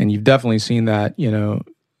 And you've definitely seen that,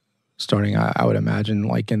 starting, I would imagine,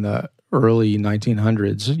 like in the early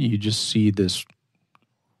 1900s, you just see this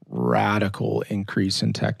radical increase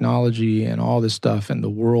in technology and all this stuff, and the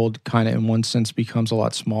world kind of, in one sense, becomes a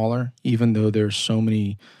lot smaller, even though there's so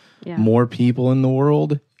many more people in the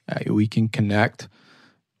world. We can connect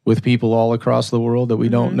with people all across the world that we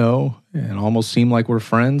don't know and almost seem like we're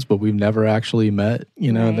friends, but we've never actually met,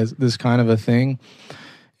 this kind of a thing.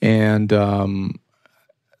 And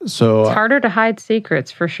so it's harder to hide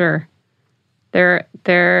secrets for sure.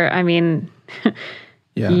 I mean,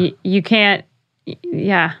 you can't,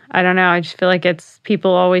 I don't know. I just feel like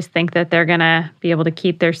people always think that they're going to be able to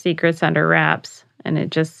keep their secrets under wraps, and it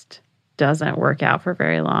just doesn't work out for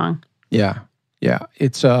very long. Yeah.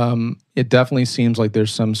 It's it definitely seems like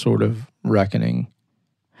there's some sort of reckoning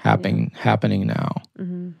happening now.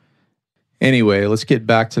 Anyway, let's get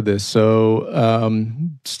back to this. So,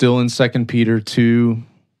 still in 2 Peter 2,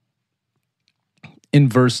 in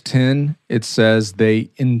verse 10, it says they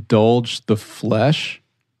indulge the flesh.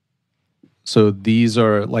 So these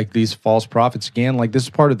are like these false prophets. Again, like this is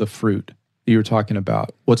part of the fruit that you were talking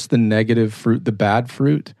about. What's the negative fruit, the bad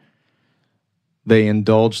fruit? They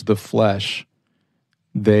indulge the flesh.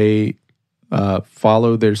 They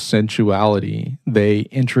follow their sensuality. They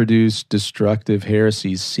introduce destructive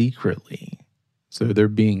heresies secretly. So they're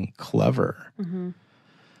being clever.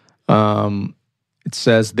 It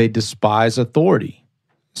says they despise authority.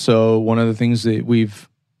 So one of the things that we've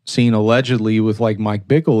seen allegedly with like Mike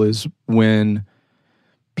Bickle is when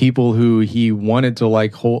people who he wanted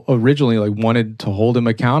to originally wanted to hold him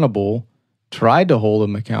accountable, tried to hold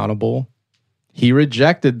him accountable, he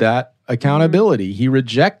rejected that accountability. He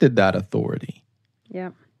rejected that authority.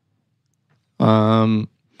 Yep. It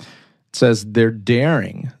says they're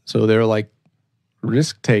daring. So they're like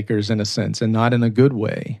risk takers in a sense, and not in a good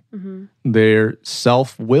way. They're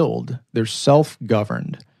self-willed. They're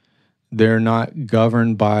self-governed. They're not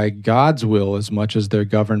governed by God's will as much as they're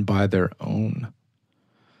governed by their own.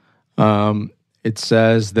 It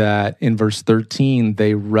says that in verse 13,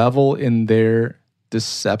 they revel in their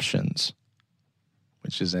deceptions,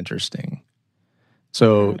 which is interesting.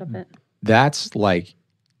 So that's like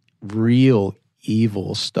real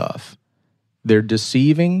evil stuff. They're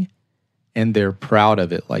deceiving and they're proud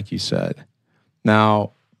of it, like you said.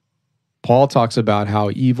 Now, Paul talks about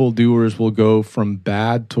how evildoers will go from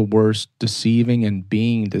bad to worse, deceiving and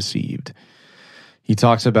being deceived. He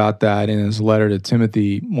talks about that in his letter to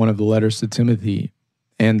Timothy, one of the letters to Timothy.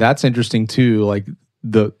 And that's interesting too, like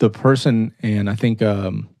the person, and I think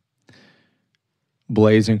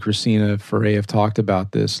Blaze and Christina Ferre have talked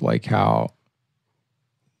about this, like how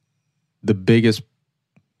the biggest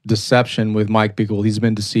deception with Mike Bickle, he's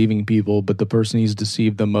been deceiving people, but the person he's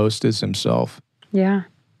deceived the most is himself. Yeah.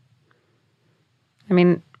 I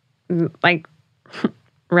mean, like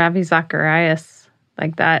Ravi Zacharias,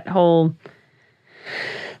 like that whole,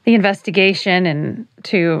 the investigation and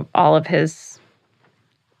to all of his,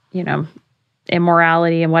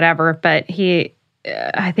 immorality and whatever, but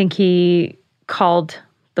I think he called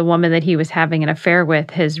the woman that he was having an affair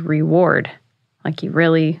with his reward. Like he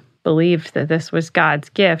really believed that this was God's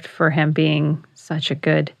gift for him being such a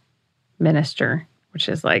good minister, which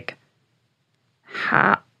is like,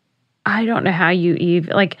 I don't know how you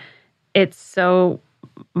even, like, it's so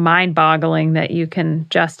mind-boggling that you can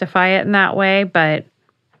justify it in that way, but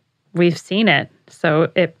we've seen it.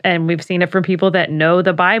 And we've seen it from people that know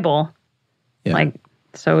the Bible. Yeah. Like,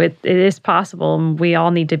 so it is possible, and we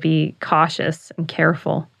all need to be cautious and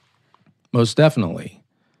careful. Most definitely.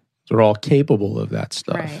 We're all capable of that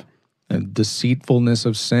stuff. Right. And deceitfulness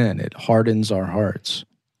of sin, it hardens our hearts,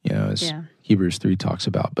 as Hebrews 3 talks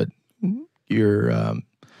about. But your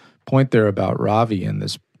point there about Ravi and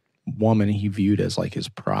this woman he viewed as like his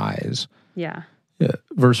prize. Yeah.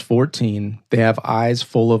 Verse 14, they have eyes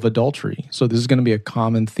full of adultery. So this is going to be a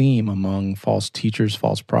common theme among false teachers,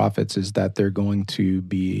 false prophets, is that they're going to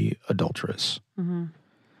be adulterous.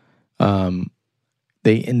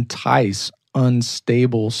 They entice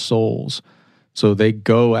unstable souls. So they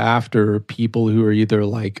go after people who are either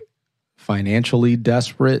like financially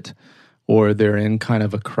desperate, or they're in kind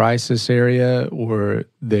of a crisis area, or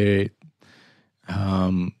they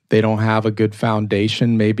don't have a good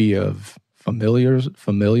foundation, maybe of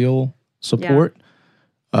familial support,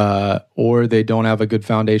 or they don't have a good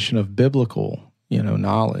foundation of biblical,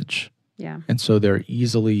 knowledge. Yeah. And so they're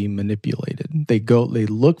easily manipulated. They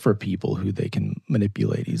look for people who they can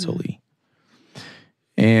manipulate easily.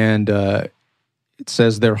 And it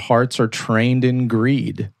says their hearts are trained in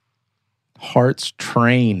greed. Hearts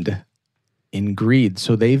trained in greed.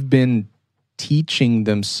 So they've been teaching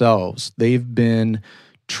themselves. They've been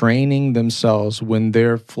training themselves when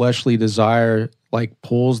their fleshly desire like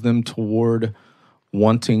pulls them toward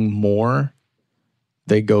wanting more,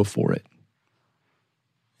 they go for it.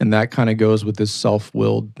 And that kind of goes with this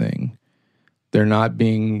self-willed thing. They're not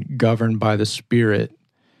being governed by the Spirit.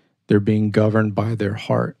 They're being governed by their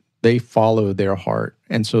heart. They follow their heart.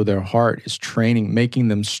 And so their heart is training, making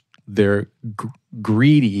them their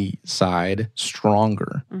greedy side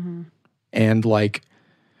stronger. Mm-hmm. And like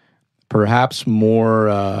perhaps more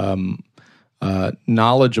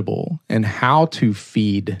knowledgeable in how to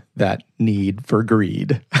feed that need for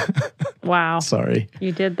greed. Wow. Sorry.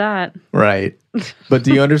 You did that. Right. But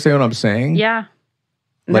do you understand what I'm saying? Yeah.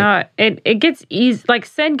 Like, no, it gets easy. Like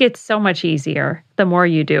sin gets so much easier the more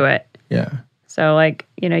you do it. Yeah. So like,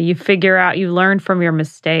 you figure out, you learn from your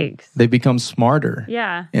mistakes. They become smarter.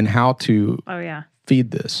 Yeah. In how to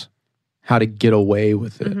feed this, how to get away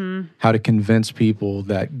with it, how to convince people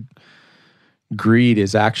that greed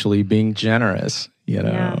is actually being generous,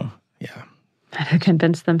 Yeah. How to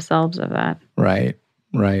convince themselves of that. Right.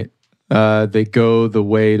 They go the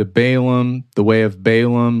way of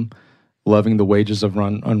Balaam, loving the wages of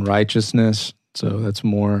unrighteousness. So that's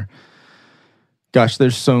more, gosh,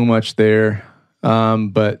 there's so much there.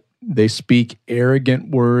 But they speak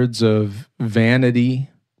arrogant words of vanity.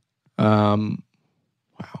 Wow,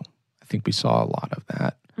 I think we saw a lot of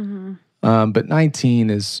that. Mm-hmm. But 19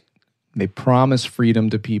 is, they promise freedom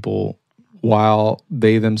to people while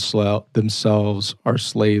they themselves are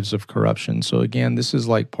slaves of corruption. So again, this is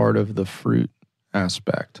like part of the fruit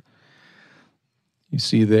aspect. You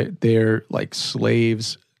see that they're like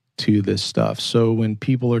slaves to this stuff. So when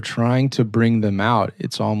people are trying to bring them out,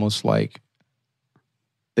 it's almost like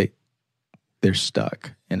they're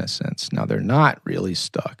stuck in a sense. Now they're not really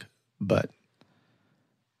stuck, but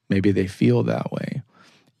maybe they feel that way.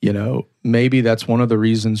 Maybe that's one of the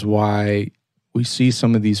reasons why we see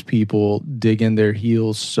some of these people dig in their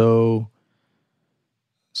heels so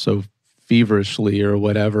feverishly or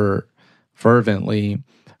whatever, fervently,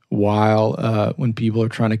 while when people are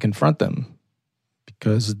trying to confront them,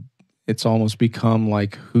 because it's almost become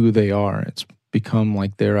like who they are. It's become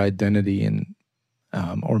like their identity, and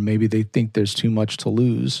or maybe they think there's too much to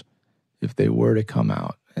lose if they were to come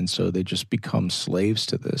out, and so they just become slaves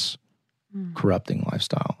to this corrupting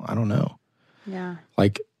lifestyle. I don't know. Yeah.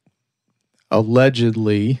 Like,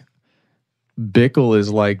 allegedly, Bickle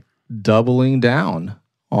is like doubling down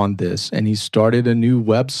on this, and he started a new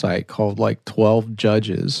website called like 12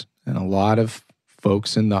 Judges, and a lot of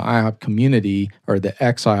folks in the IHOP community or the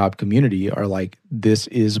ex-IHOP community are like, this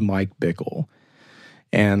is Mike Bickle.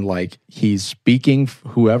 And like he's speaking,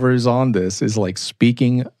 whoever is on this is like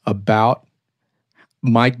speaking about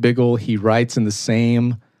Mike Bickle. He writes in the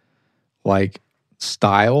same like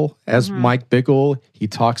style as Mike Bickle. He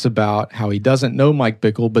talks about how he doesn't know Mike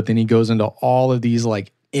Bickle, but then he goes into all of these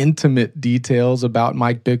like intimate details about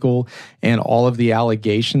Mike Bickle and all of the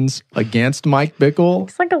allegations against Mike Bickle.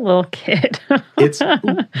 It's like a little kid. It's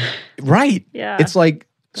right. Yeah. It's like,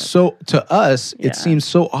 so to us, it seems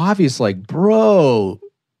so obvious, like, bro,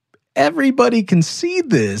 everybody can see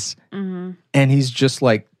this. Mm-hmm. And he's just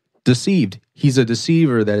like deceived. He's a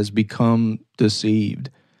deceiver that has become deceived,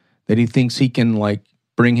 that he thinks he can like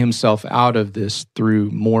bring himself out of this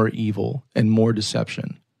through more evil and more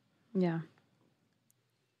deception. Yeah.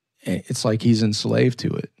 It's like he's enslaved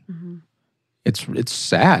to it. Mm-hmm. It's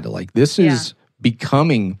sad. Like this is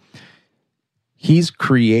becoming, he's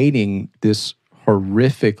creating this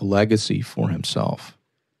horrific legacy for himself.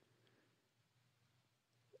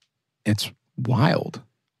 It's wild.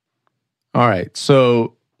 All right,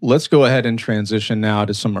 so let's go ahead and transition now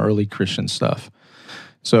to some early Christian stuff.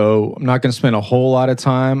 So I'm not going to spend a whole lot of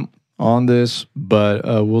time on this, but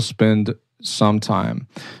we'll spend some time.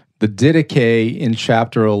 The Didache in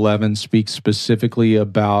chapter 11 speaks specifically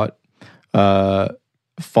about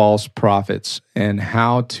false prophets and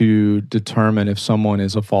how to determine if someone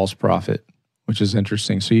is a false prophet, which is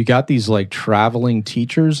interesting. So you got these like traveling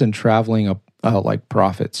teachers and traveling like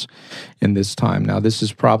prophets in this time. Now this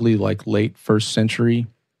is probably like late first century,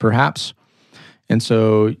 perhaps. And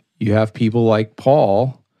so you have people like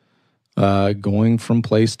Paul going from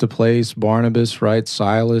place to place, Barnabas, right?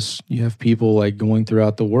 Silas. You have people like going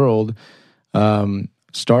throughout the world,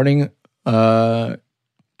 starting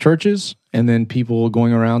churches, and then people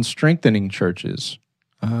going around strengthening churches.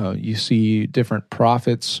 You see different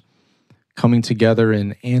prophets coming together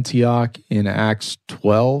in Antioch in Acts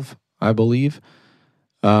 12, I believe.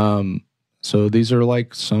 So these are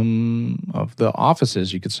like some of the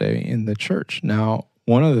offices, you could say, in the church. Now,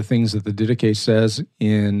 one of the things that the Didache says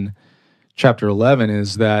in chapter 11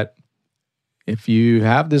 is that if you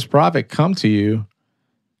have this prophet come to you,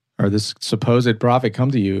 or this supposed prophet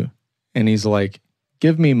come to you, and he's like,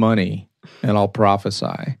 give me money and I'll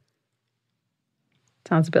prophesy.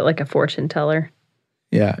 Sounds a bit like a fortune teller.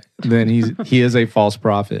 Yeah, then he is a false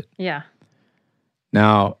prophet. Yeah.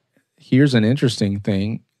 Now, here's an interesting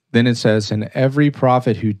thing. Then it says, and every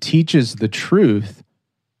prophet who teaches the truth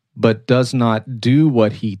but does not do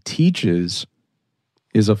what he teaches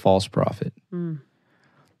is a false prophet.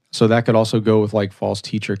 So that could also go with like false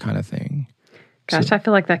teacher kind of thing. Gosh, I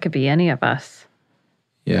feel like that could be any of us.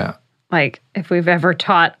 Yeah. Like if we've ever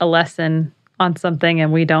taught a lesson on something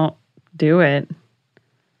and we don't do it,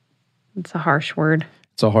 it's a harsh word.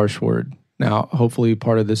 It's a harsh word. Now, hopefully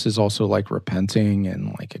part of this is also like repenting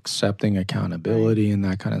and like accepting accountability and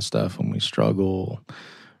that kind of stuff when we struggle,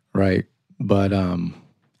 right? But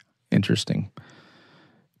interesting.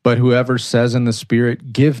 But whoever says in the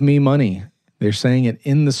Spirit, give me money. They're saying it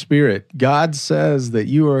in the Spirit. God says that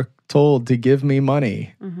you are told to give me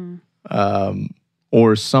money.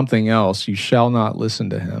 Or something else, you shall not listen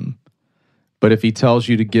to him. But if he tells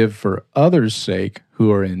you to give for others' sake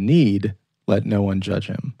who are in need, let no one judge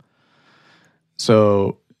him.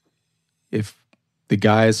 So if the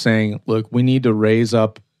guy is saying, look, we need to raise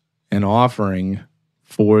up an offering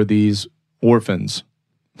for these orphans,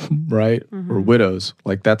 right? Or widows,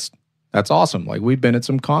 like that's awesome. Like we've been at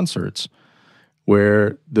some concerts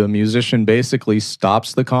where the musician basically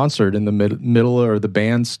stops the concert in the middle, or the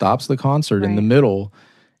band stops the concert in the middle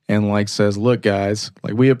and like says, look, guys,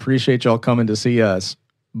 like we appreciate y'all coming to see us,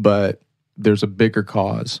 but there's a bigger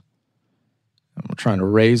cause. And we're trying to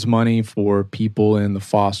raise money for people in the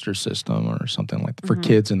foster system or something like that, for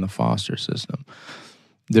kids in the foster system,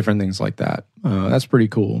 different things like that. That's pretty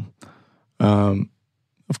cool.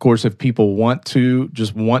 Of course, if people want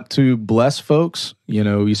to bless folks,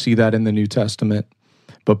 you see that in the New Testament.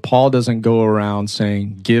 But Paul doesn't go around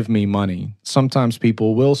saying, give me money. Sometimes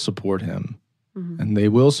people will support him and they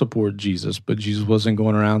will support Jesus, but Jesus wasn't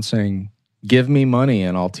going around saying, give me money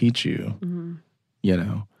and I'll teach you,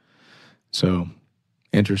 So,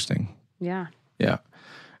 interesting. Yeah. Yeah.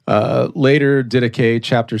 Later, Didache,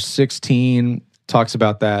 chapter 16, talks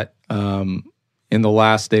about that. In the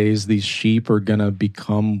last days, these sheep are going to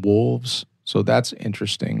become wolves. So that's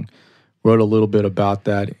interesting. Wrote a little bit about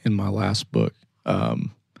that in my last book.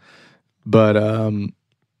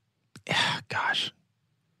 Gosh,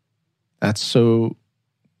 that's so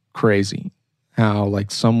crazy how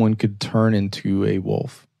like someone could turn into a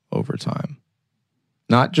wolf over time.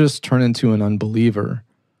 Not just turn into an unbeliever,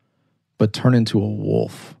 but turn into a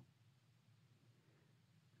wolf.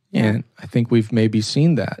 Yeah. And I think we've maybe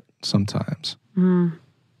seen that sometimes. No,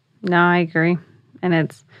 I agree. And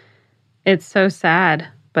it's so sad,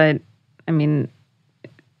 but I mean,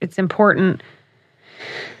 it's important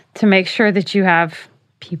to make sure that you have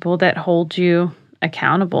people that hold you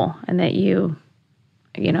accountable and that you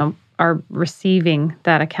are receiving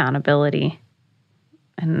that accountability.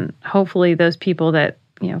 And hopefully those people that,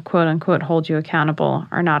 quote unquote, hold you accountable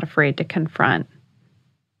are not afraid to confront.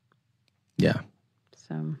 Yeah.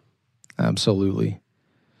 So. Absolutely.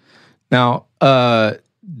 Now,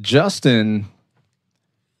 Justin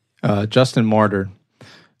Martyr,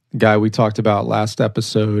 the guy we talked about last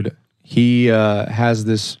episode, he has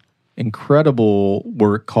this incredible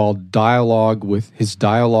work called Dialogue with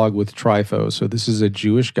Trypho. So this is a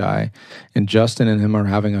Jewish guy, and Justin and him are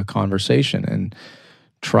having a conversation, and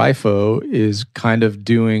Trypho is kind of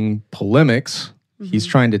doing polemics. He's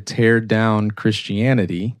trying to tear down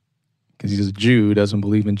Christianity because he's a Jew, doesn't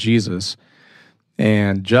believe in Jesus.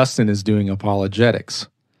 And Justin is doing apologetics.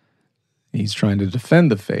 He's trying to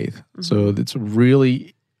defend the faith. So it's a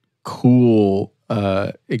really cool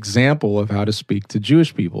example of how to speak to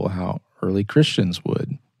Jewish people, how early Christians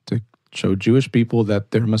would, to show Jewish people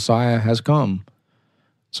that their Messiah has come.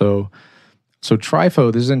 So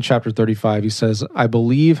Trypho, this is in chapter 35, he says, I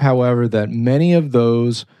believe, however, that many of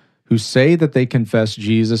those who say that they confess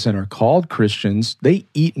Jesus and are called Christians, they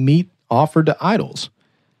eat meat offered to idols.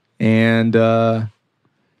 And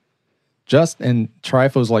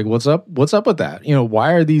Trypho's like, what's up with that?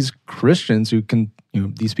 Why are these Christians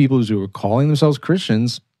these people who are calling themselves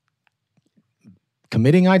Christians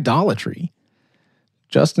committing idolatry?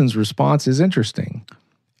 Justin's response is interesting.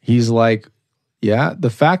 He's like, yeah,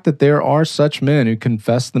 the fact that there are such men who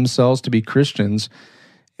confess themselves to be Christians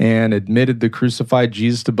and admitted the crucified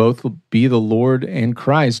Jesus to both be the Lord and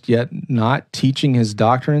Christ, yet not teaching his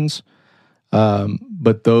doctrines,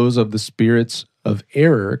 but those of the spirits of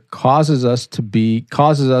error causes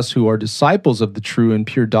us who are disciples of the true and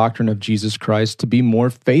pure doctrine of Jesus Christ to be more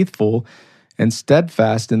faithful and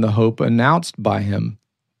steadfast in the hope announced by him.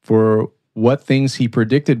 For what things he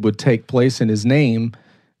predicted would take place in his name,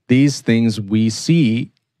 these things we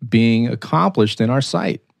see being accomplished in our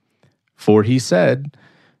sight. For he said,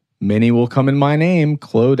 many will come in my name,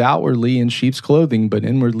 clothed outwardly in sheep's clothing, but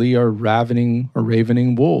inwardly are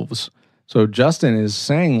ravening wolves. So Justin is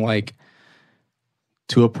saying, like,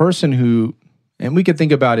 to a person who, and we could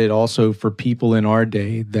think about it also for people in our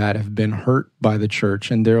day that have been hurt by the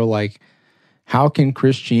church, and they're like, how can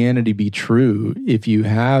Christianity be true if you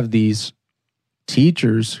have these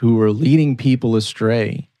teachers who are leading people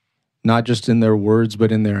astray, not just in their words,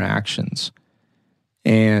 but in their actions?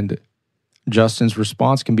 And Justin's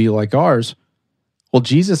response can be like ours. Well,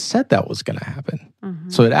 Jesus said that was going to happen. Mm-hmm.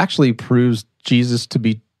 So it actually proves Jesus to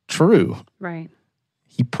be true. Right.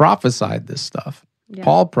 He prophesied this stuff. Yeah.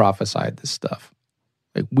 Paul prophesied this stuff.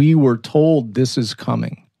 Like, we were told this is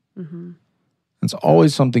coming. Mm-hmm. It's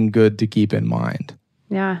always something good to keep in mind.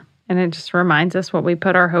 Yeah. And it just reminds us what we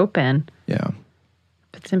put our hope in. Yeah.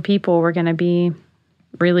 If it's in people, we're going to be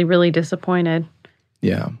really, really disappointed.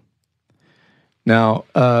 Yeah. Now,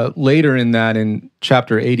 later in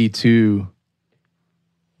chapter 82,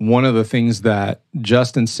 one of the things that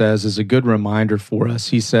Justin says is a good reminder for us.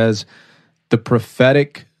 He says, the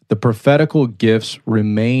prophetical gifts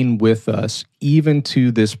remain with us even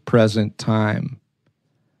to this present time.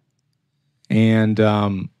 And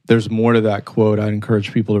there's more to that quote. I'd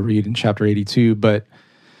encourage people to read in chapter 82. But,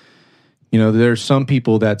 there's some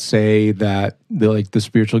people that say that the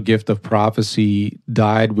spiritual gift of prophecy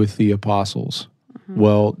died with the apostles. Mm-hmm.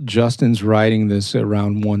 Well, Justin's writing this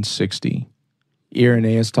around 160.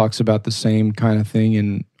 Irenaeus talks about the same kind of thing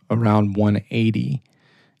in around 180.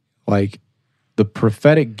 Like, the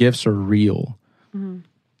prophetic gifts are real. Mm-hmm.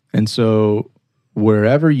 And so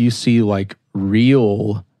wherever you see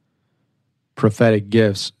real prophetic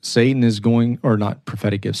gifts, Satan is going, or not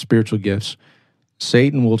prophetic gifts, spiritual gifts,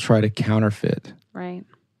 Satan will try to counterfeit. Right.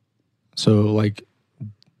 So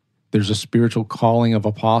there's a spiritual calling of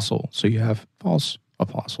apostle. So you have false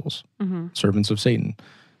apostles, mm-hmm. servants of Satan.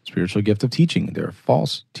 Spiritual gift of teaching. There are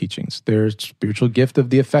false teachings. There's spiritual gift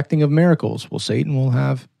of the effecting of miracles. Well, Satan will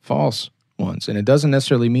have false ones. And it doesn't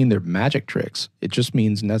necessarily mean they're magic tricks. It just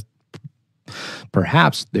means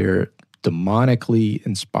perhaps they're demonically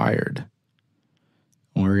inspired.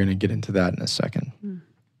 And we're going to get into that in a second.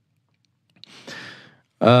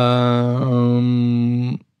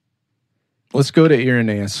 Let's go to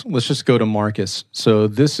Irenaeus. Let's just go to Marcus. So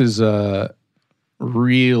this is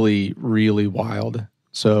really, really wild.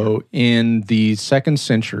 So in the 2nd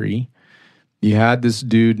century, you had this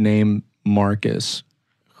dude named Marcus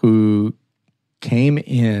who came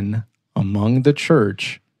in among the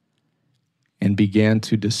church and began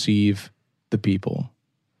to deceive the people.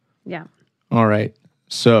 Yeah. All right.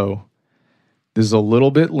 So this is a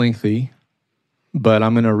little bit lengthy, but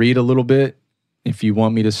I'm going to read a little bit. If you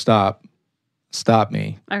want me to stop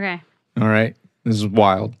me. Okay. All right. This is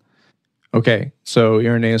wild. Okay. So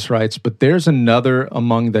Irenaeus writes, but there's another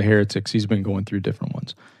among the heretics. He's been going through different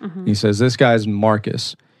ones. Mm-hmm. He says, this guy's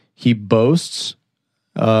Marcus. He boasts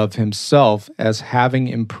of himself as having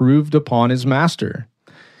improved upon his master.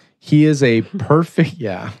 He is a perfect,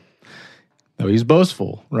 yeah. No, he's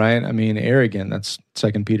boastful, right? I mean, arrogant. That's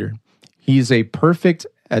 2 Peter. He's a perfect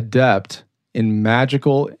adept in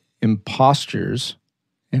magical impostures,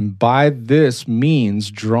 and by this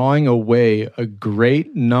means drawing away a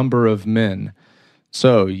great number of men.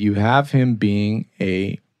 So you have him being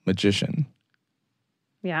a magician.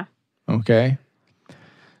 Yeah. Okay.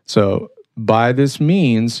 So by this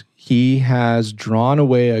means, he has drawn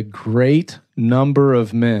away a great number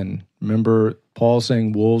of men. Remember Paul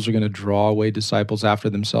saying wolves are going to draw away disciples after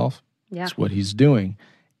themselves? Yeah. That's what he's doing.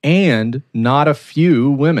 And not a few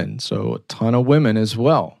women, so a ton of women as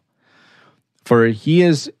well. For he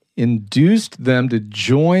has induced them to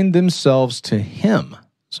join themselves to him.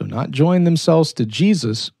 So not join themselves to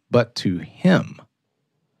Jesus, but to him.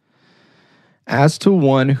 As to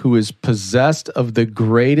one who is possessed of the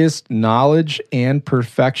greatest knowledge and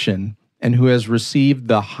perfection, and who has received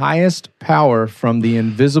the highest power from the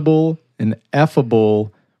invisible and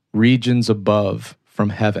ineffable regions above from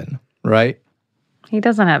heaven, right? He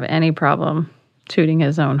doesn't have any problem tooting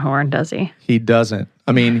his own horn, does he? He doesn't.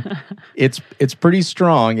 I mean, it's pretty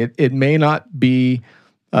strong. It may not be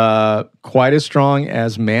quite as strong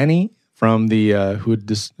as Manny from the who'd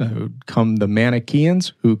come the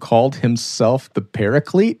Manichaeans, who called himself the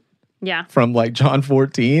Paraclete. Yeah. From John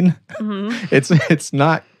 14. Mm-hmm. It's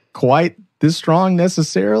not quite this strong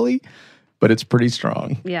necessarily, but it's pretty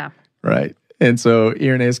strong. Yeah. Right. And so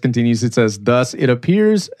Irenaeus continues, it says, thus it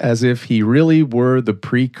appears as if he really were the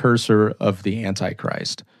precursor of the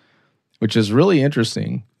Antichrist, which is really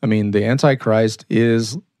interesting. I mean, the Antichrist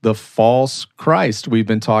is the false Christ. We've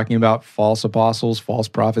been talking about false apostles, false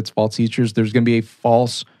prophets, false teachers. There's going to be a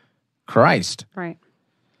false Christ. Right.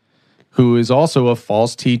 Who is also a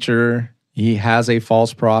false teacher. He has a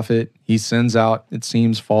false prophet. He sends out, it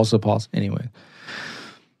seems, false apostles. Anyway,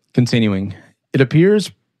 continuing. It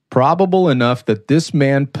appears probable enough that this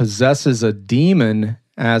man possesses a demon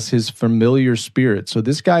as his familiar spirit. So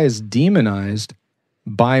this guy is demonized,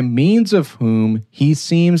 by means of whom he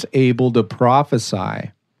seems able to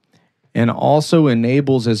prophesy, and also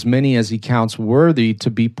enables as many as he counts worthy to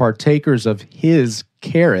be partakers of his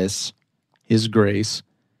charis, his grace,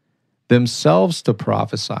 themselves to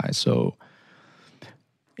prophesy. So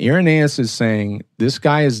Irenaeus is saying this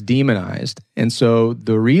guy is demonized. And so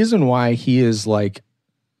the reason why he's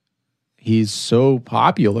so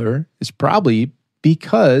popular is probably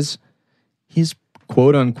because his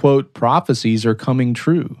quote unquote prophecies are coming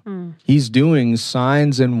true. He's doing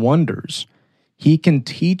signs and wonders. He can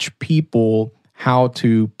teach people how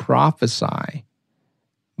to prophesy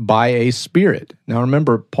by a spirit. Now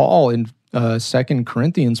remember, Paul in 2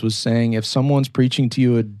 Corinthians was saying if someone's preaching to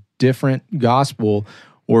you a different gospel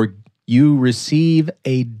or you receive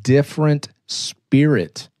a different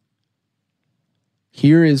spirit,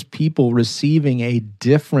 here is people receiving a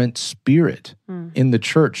different spirit in the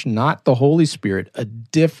church, not the Holy Spirit, a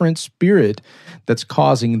different spirit that's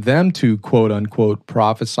causing them to quote unquote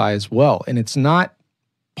prophesy as well. And it's not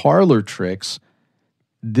parlor tricks.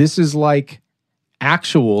 This is like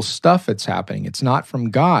actual stuff that's happening. It's not from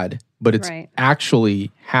God, but it's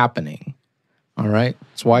actually happening. All right?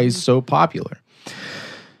 That's why he's so popular.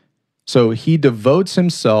 So he devotes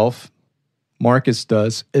himself, Marcus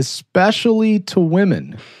does, especially to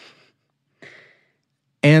women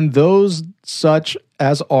and those such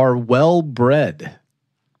as are well-bred.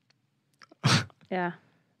 Yeah.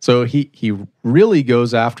 So he really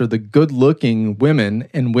goes after the good-looking women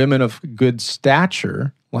and women of good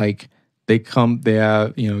stature, like they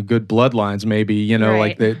have, good bloodlines maybe,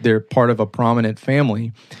 like they're part of a prominent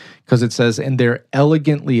family, because it says, and they're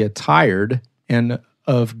elegantly attired and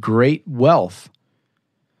of great wealth,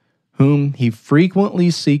 whom he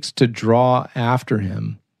frequently seeks to draw after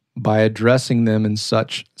him by addressing them in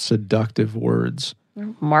such seductive words.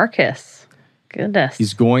 Marcus. Goodness.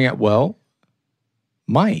 He's going at,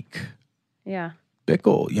 Mike. Yeah.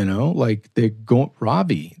 Bickle,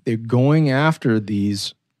 Ravi. They're going after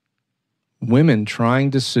these women,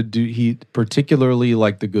 trying to seduce, particularly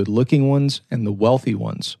like the good-looking ones and the wealthy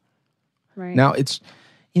ones. Right. Now, it's,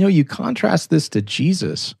 you contrast this to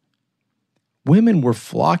Jesus. Women were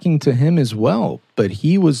flocking to him as well, but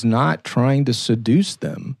he was not trying to seduce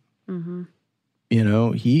them. Mm-hmm.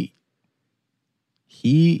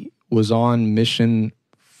 He was on mission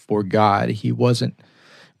for God.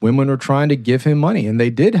 Women were trying to give him money, and they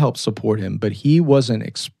did help support him, but he wasn't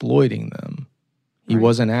exploiting them. He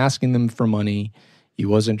wasn't asking them for money. He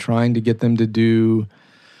wasn't trying to get them to do,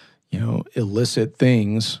 illicit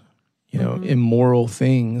things, immoral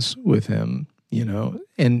things with him,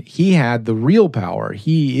 and he had the real power.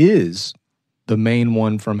 He is the main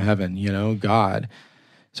one from heaven, God.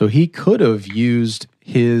 So he could have used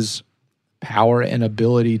his power and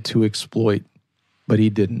ability to exploit, but he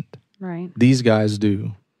didn't. Right. These guys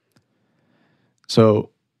do. So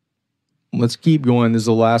let's keep going. This is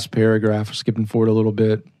the last paragraph, skipping forward a little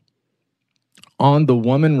bit. On the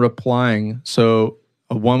woman replying, so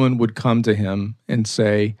a woman would come to him and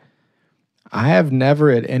say, I have never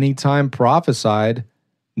at any time prophesied,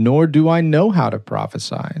 nor do I know how to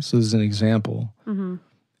prophesy. So this is an example. Mm-hmm.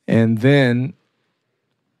 And then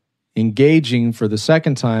engaging for the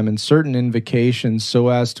second time in certain invocations so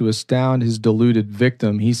as to astound his deluded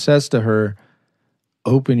victim, he says to her,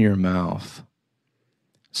 open your mouth.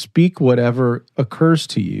 Speak whatever occurs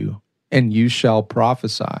to you, and you shall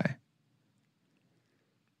prophesy.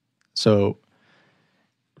 So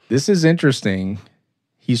this is interesting.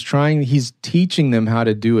 He's teaching them how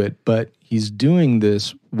to do it, but he's doing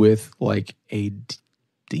this with like a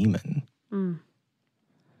demon. Mm.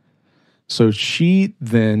 So she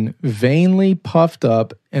then, vainly puffed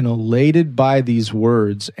up and elated by these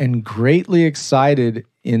words and greatly excited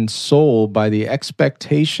in soul by the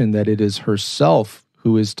expectation that it is herself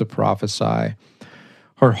who is to prophesy,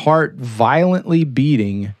 her heart violently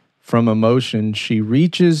beating from emotion, she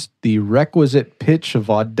reaches the requisite pitch of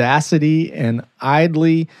audacity and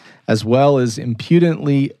idly, as well as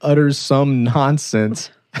impudently, utters some nonsense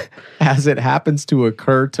as it happens to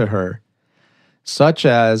occur to her, such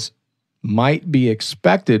as might be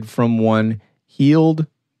expected from one healed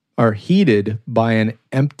or heated by an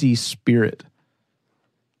empty spirit.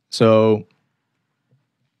 So,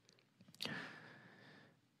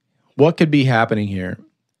 what could be happening here?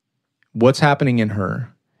 What's happening in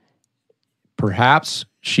her? Perhaps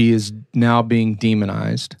she is now being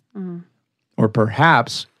demonized. Or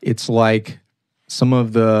perhaps it's like some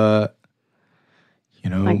of the,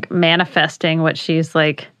 like manifesting what she's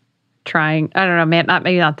like trying, I don't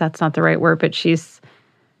know, that's not the right word, but she's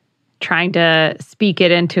trying to speak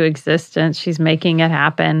it into existence. She's making it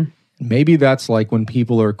happen. Maybe that's like when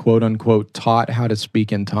people are quote unquote taught how to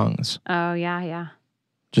speak in tongues. Oh, yeah.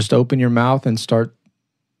 Just open your mouth and start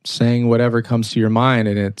saying whatever comes to your mind,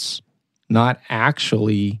 and it's not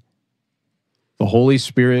actually the Holy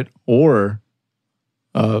Spirit or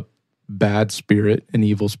a bad spirit, an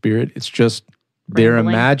evil spirit. It's just their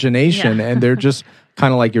imagination, and they're just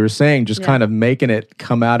kind of like you were saying, just kind of making it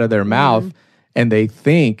come out of their mouth, and they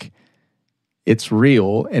think it's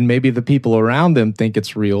real, and maybe the people around them think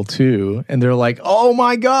it's real too, and they're like, oh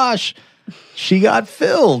my gosh, she got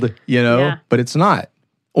filled, but it's not.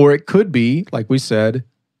 Or it could be, like we said,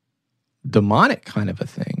 demonic kind of a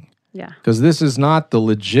thing. Yeah. Because this is not the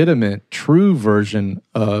legitimate, true version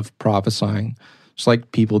of prophesying. It's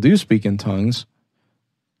like people do speak in tongues,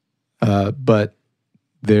 but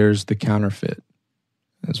there's the counterfeit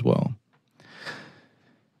as well.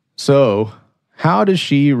 So, how does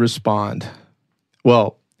she respond?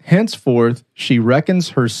 Well, henceforth, she reckons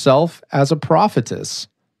herself as a prophetess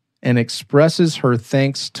and expresses her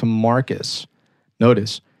thanks to Marcus.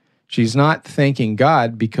 Notice, she's not thanking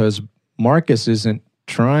God because Marcus isn't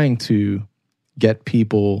trying to get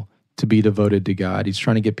people to be devoted to God. He's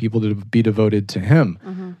trying to get people to be devoted to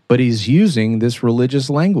him. But he's using this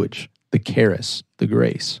religious language, the charis, the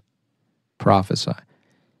grace, prophesy.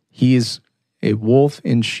 He's a wolf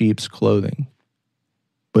in sheep's clothing,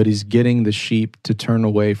 but he's getting the sheep to turn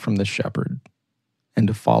away from the shepherd and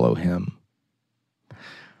to follow him.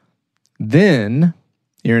 Then,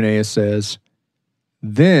 Irenaeus says,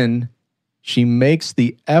 then she makes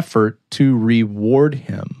the effort to reward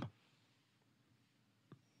him.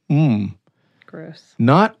 Gross.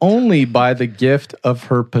 Not only by the gift of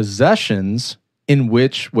her possessions, in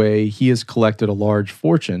which way he has collected a large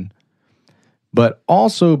fortune, but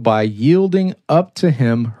also by yielding up to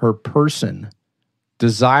him her person,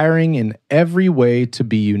 desiring in every way to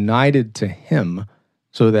be united to him,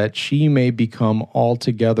 so that she may become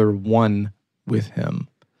altogether one with him.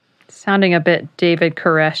 Sounding a bit David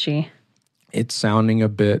Koreshi. It's sounding a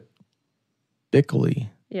bit Bickley.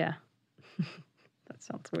 Yeah. That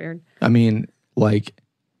sounds weird. I mean, like,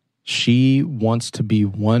 she wants to be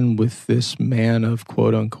one with this man of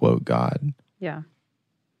quote-unquote God. Yeah.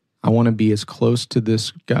 I want to be as close to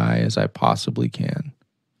this guy as I possibly can.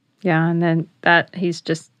 Yeah, and then that he's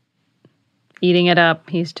just eating it up.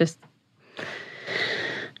 He's just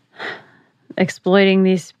exploiting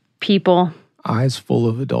these people. Eyes full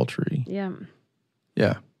of adultery. Yeah.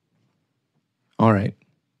 Yeah. All right.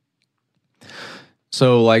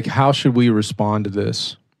 So, like, how should we respond to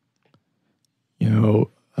this?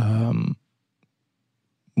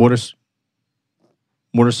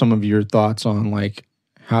 What are some of your thoughts on, like,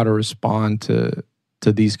 how to respond to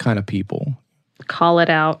these kind of people? Call it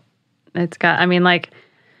out. It's got, I mean, like,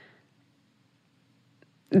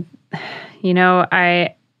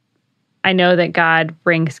 I know that God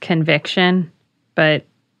brings conviction, but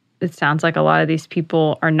it sounds like a lot of these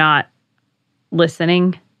people are not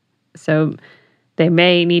listening. So they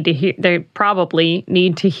probably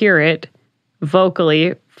need to hear it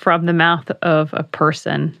vocally from the mouth of a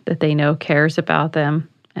person that they know cares about them.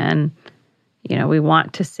 And, we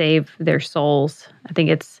want to save their souls. I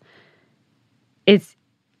think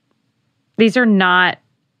these are not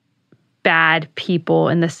bad people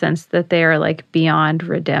in the sense that they are like beyond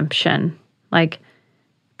redemption. Like,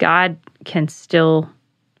 God can still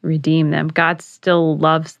redeem them. God still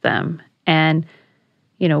loves them. And,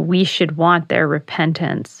 we should want their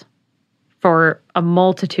repentance for a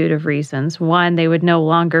multitude of reasons. One, they would no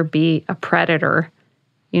longer be a predator,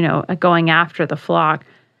 going after the flock,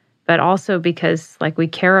 but also because, like, we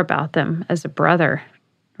care about them as a brother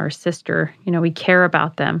or sister. We care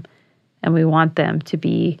about them and we want them to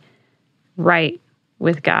be right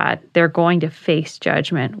with God. They're going to face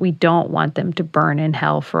judgment. We don't want them to burn in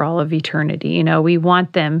hell for all of eternity. We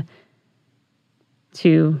want them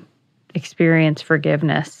to experience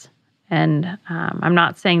forgiveness. And I'm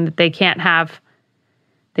not saying that they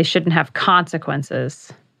shouldn't have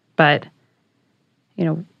consequences, but,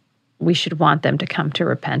 we should want them to come to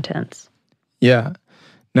repentance. Yeah.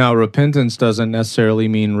 Now, repentance doesn't necessarily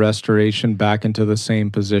mean restoration back into the same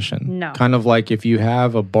position. No. Kind of like if you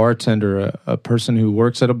have a bartender, a person who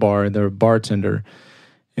works at a bar, and they're a bartender,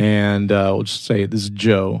 and we'll just say this is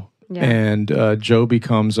Joe, and Joe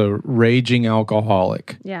becomes a raging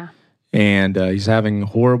alcoholic. Yeah. And he's having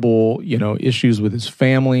horrible, issues with his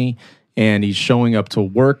family, and he's showing up to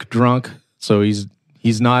work drunk. So he's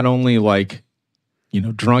not only like,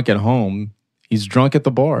 drunk at home, he's drunk at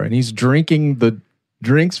the bar, and he's drinking the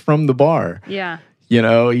drinks from the bar. Yeah.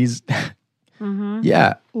 He's,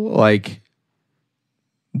 yeah, like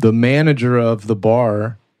the manager of the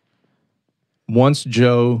bar wants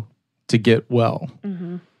Joe to get well.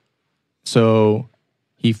 So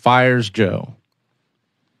he fires Joe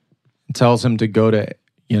and tells him to go to,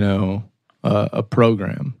 a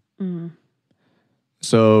program.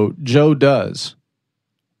 So Joe does.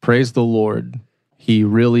 Praise the Lord. He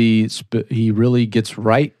really gets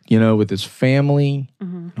right, with his family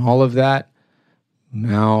and all of that.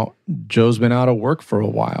 Now, Joe's been out of work for a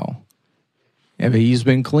while. And he's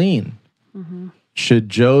been clean. Should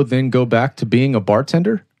Joe then go back to being a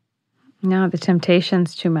bartender? No, the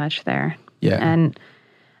temptation's too much there. Yeah. And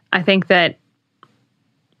I think that,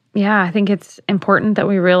 I think it's important that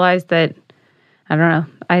we realize that, I don't know,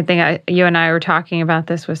 I think you and I were talking about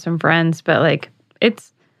this with some friends, but like,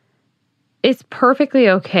 it's perfectly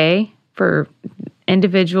okay for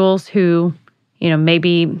individuals who,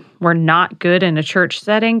 maybe were not good in a church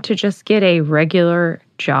setting to just get a regular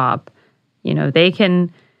job. They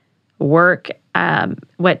can work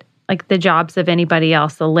like the jobs of anybody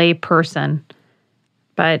else, a lay person,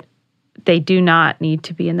 but they do not need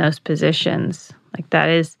to be in those positions. Like that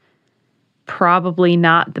is probably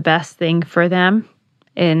not the best thing for them.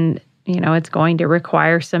 And, it's going to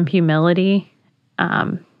require some humility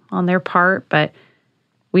on their part, but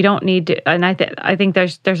we don't need to. And I think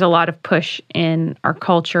there's a lot of push in our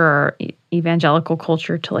culture, our evangelical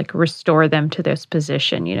culture, to like restore them to this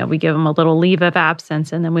position. We give them a little leave of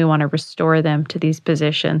absence, and then we want to restore them to these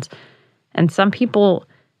positions. And some people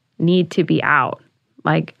need to be out.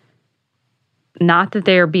 Like, not that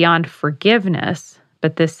they are beyond forgiveness,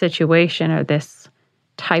 but this situation or this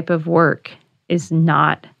type of work is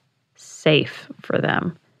not safe for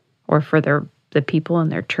them or for the people in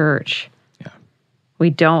their church. We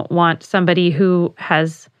don't want somebody who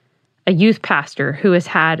has a youth pastor who has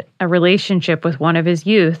had a relationship with one of his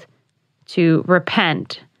youth to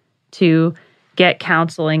repent, to get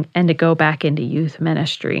counseling, and to go back into youth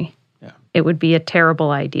ministry. Yeah. It would be a terrible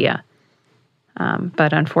idea.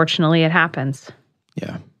 But unfortunately, it happens.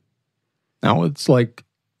 Yeah. Now, it's like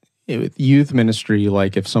with youth ministry,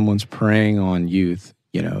 like if someone's preying on youth,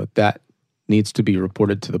 that needs to be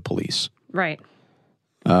reported to the police. Right.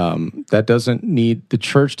 The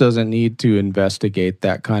church doesn't need to investigate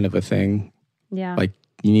that kind of a thing. Yeah. Like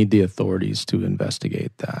you need the authorities to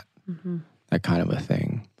investigate that, that kind of a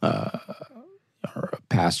thing. Or a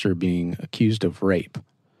pastor being accused of rape.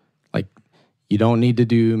 Like you don't need to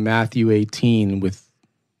do Matthew 18 with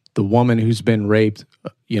the woman who's been raped,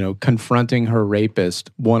 confronting her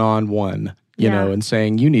rapist one-on-one, and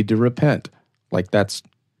saying, you need to repent. Like that's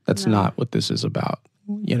not what this is about,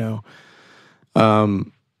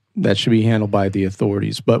 that should be handled by the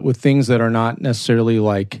authorities. But with things that are not necessarily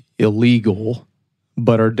like illegal,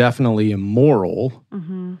 but are definitely immoral,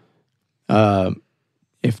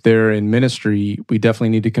 if they're in ministry, we definitely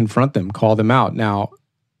need to confront them, call them out. Now,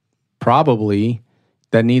 probably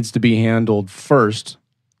that needs to be handled first,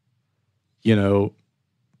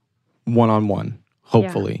 one-on-one,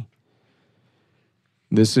 hopefully.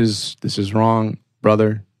 Yeah. This is wrong,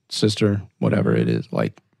 brother, sister, whatever it is.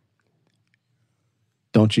 Like,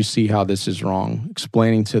 don't you see how this is wrong?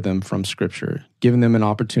 Explaining to them from Scripture, giving them an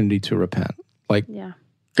opportunity to repent, like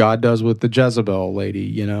God does with the Jezebel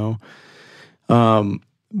lady,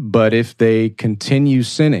 But if they continue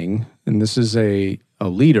sinning, and this is a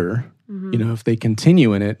leader, if they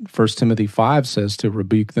continue in it, 1 Timothy 5 says to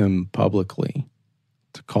rebuke them publicly,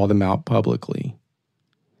 to call them out publicly.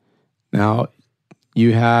 Now,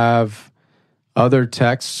 you have other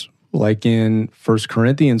texts, like in 1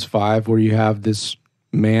 Corinthians 5, where you have this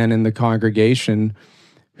man in the congregation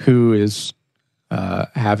who is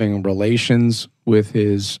having relations with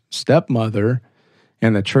his stepmother,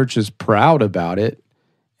 and the church is proud about it.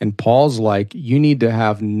 And Paul's like, you need to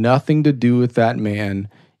have nothing to do with that man.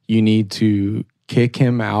 You need to kick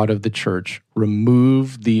him out of the church.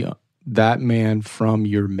 Remove that man from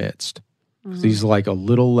your midst. He's like a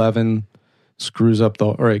little leaven, screws up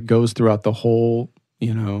it goes throughout the whole,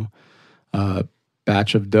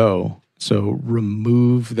 batch of dough. So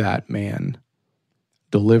remove that man.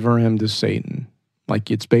 Deliver him to Satan.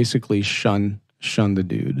 Like it's basically shun shun the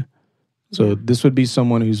dude. So this would be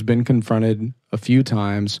someone who's been confronted a few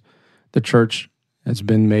times. The church has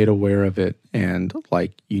been made aware of it, and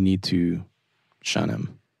like, you need to shun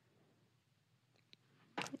him.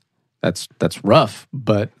 That's rough,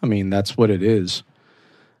 but I mean, that's what it is.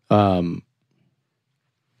 That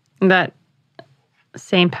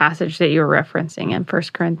same passage that you were referencing in 1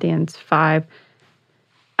 Corinthians 5,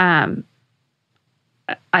 I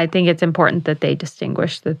think it's important that they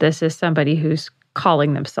distinguish that this is somebody who's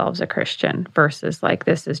calling themselves a Christian versus like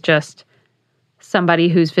this is just somebody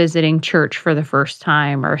who's visiting church for the first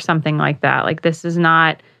time or something like that. Like, this is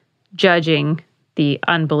not judging the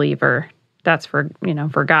unbeliever. That's for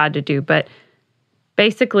God to do. But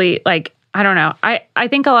basically, like, I don't know. I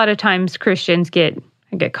think a lot of times Christians get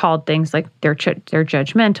called things like they're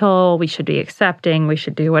judgmental, we should be accepting, we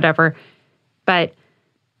should do whatever. But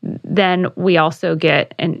then we also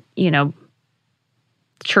get, and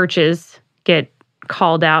churches get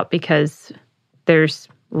called out because there's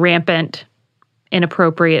rampant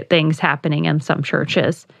inappropriate things happening in some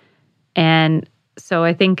churches. And so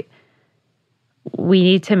I think we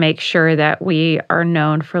need to make sure that we are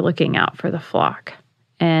known for looking out for the flock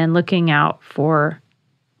and looking out for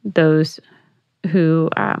those who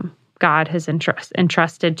God has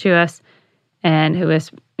entrusted to us and who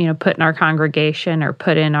has put in our congregation or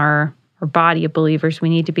put in our body of believers. We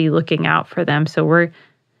need to be looking out for them. So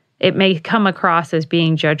it may come across as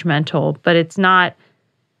being judgmental, but it's not.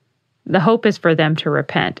 The hope is for them to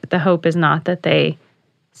repent. The hope is not that they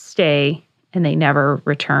stay and they never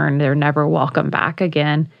return. They're never welcome back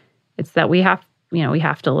again. It's that we have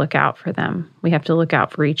to look out for them. We have to look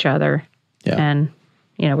out for each other. Yeah. And,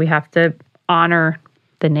 we have to honor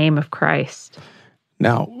the name of Christ.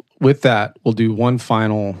 Now, with that, we'll do one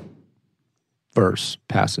final verse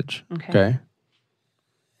passage. Okay?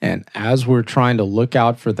 And as we're trying to look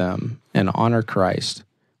out for them and honor Christ,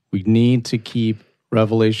 we need to keep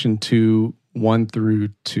Revelation 2, 1 through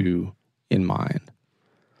 2 in mind.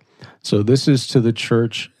 So this is to the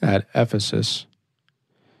church at Ephesus.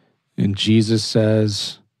 And Jesus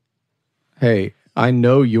says, hey, I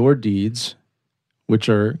know your deeds, which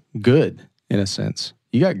are good in a sense.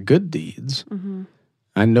 You got good deeds. Mm-hmm.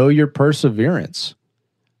 I know your perseverance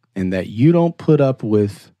and that you don't put up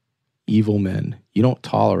with evil men. You don't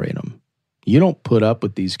tolerate them. You don't put up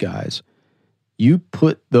with these guys. You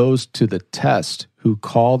put those to the test who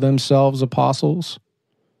call themselves apostles,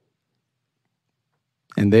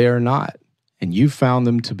 and they are not. And you found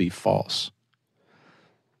them to be false.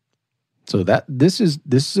 So this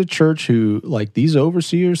is a church who, like, these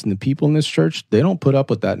overseers and the people in this church, they don't put up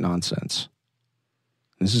with that nonsense.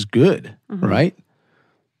 This is good, right?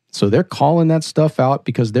 So they're calling that stuff out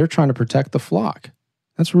because they're trying to protect the flock.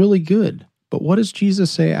 That's really good. But what does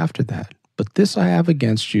Jesus say after that? But this I have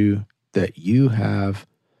against you, that you have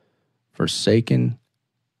forsaken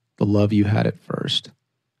the love you had at first.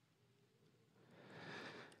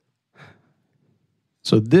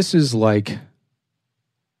 So this is like,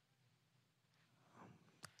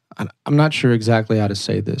 I'm not sure exactly how to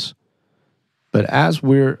say this, but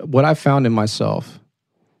what I found in myself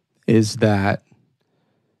is that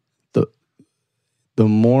the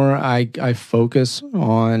more I focus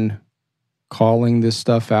on calling this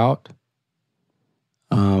stuff out,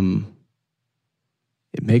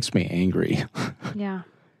 it makes me angry. Yeah.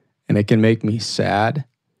 And it can make me sad.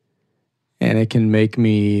 And it can make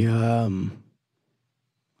me, I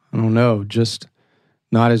don't know, just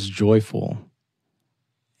not as joyful.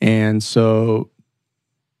 And so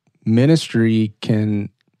ministry can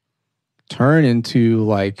turn into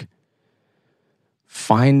like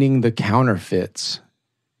finding the counterfeits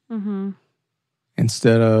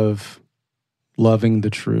instead of loving the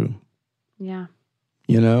true. Yeah.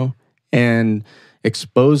 And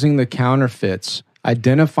exposing the counterfeits,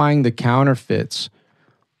 identifying the counterfeits.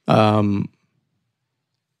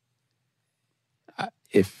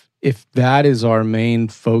 If that is our main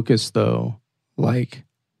focus, though, like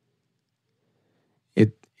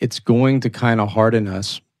it's going to kind of harden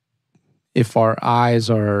us if our eyes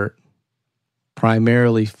are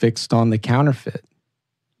primarily fixed on the counterfeit.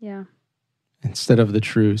 Yeah. Instead of the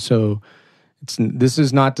true. So this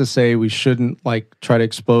is not to say we shouldn't like try to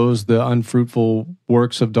expose the unfruitful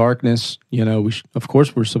works of darkness. Of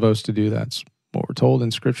course we're supposed to do that. That's what we're told in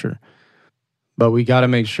Scripture. But we got to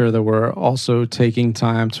make sure that we're also taking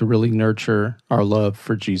time to really nurture our love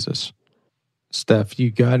for Jesus. Steph, you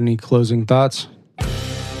got any closing thoughts?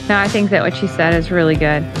 No, I think that what you said is really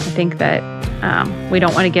good. I think that we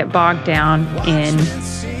don't want to get bogged down in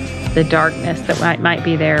the darkness that might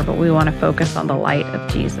be there, but we want to focus on the light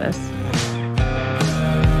of Jesus.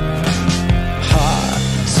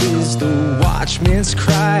 Heart sees is the watchman's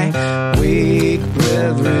cry. Wake,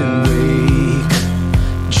 brethren, wake.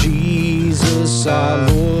 Jesus our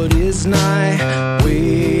Lord is nigh.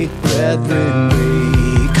 Wake, brethren,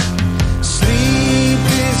 wake. Sleep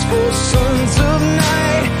is for sons of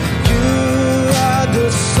night. You are the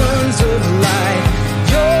sons of light.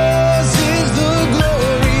 Yours is the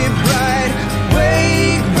glory bright.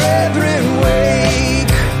 Wake, brethren,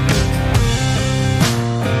 wake.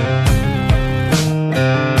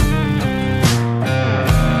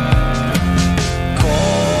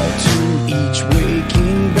 Call to each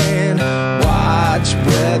waking band. Watch,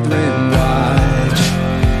 brethren, watch.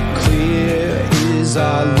 Clear is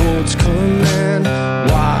our Lord's command.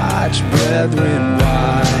 Watch, brethren,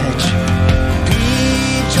 watch. Be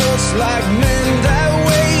just like men that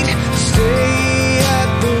wait. Stay at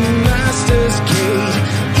the Master's gate,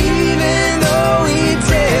 even though he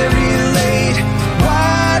tarry late.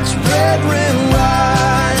 Watch, brethren,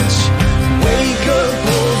 watch. Wake up,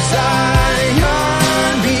 O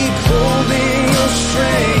Zion, be clothed in your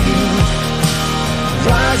strength.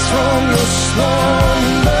 Rise from your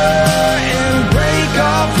slumber and break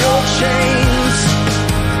off your chains.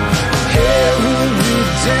 Herald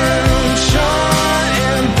redemption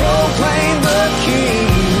and proclaim the King.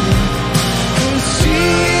 And he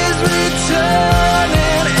is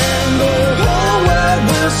returning and the whole world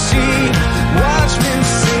will see. Watchmen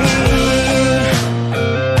sing.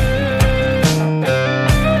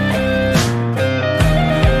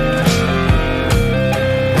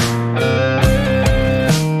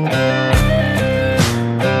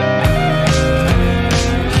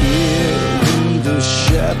 Hear ye the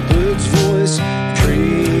shepherd's voice.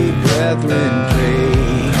 Pray, brethren, pray.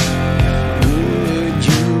 Would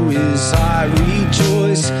you as I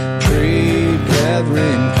rejoice? Pray,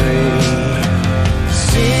 brethren, pray.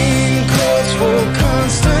 Sing close for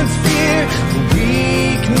constant fear. The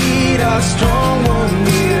weak need our strong one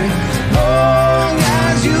near. Long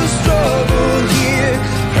as you struggle here,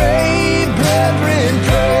 pray, brethren,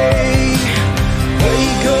 pray.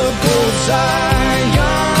 Wake up, O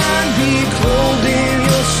Zion, be clothed in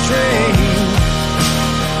your strength.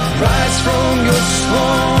 Rise from your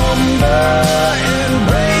slumber and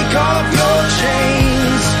break off your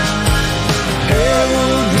chains.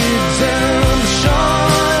 Herald redemption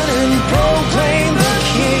and proclaim the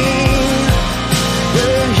King.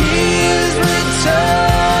 That he is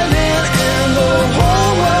returning and the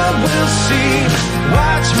whole world will see.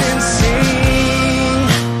 Watchmen sing.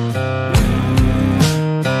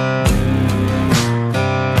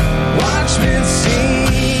 Watchmen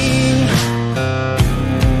sing.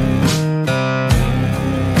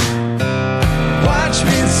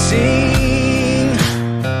 Watchmen sing.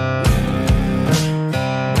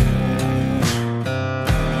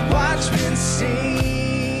 Watchmen sing.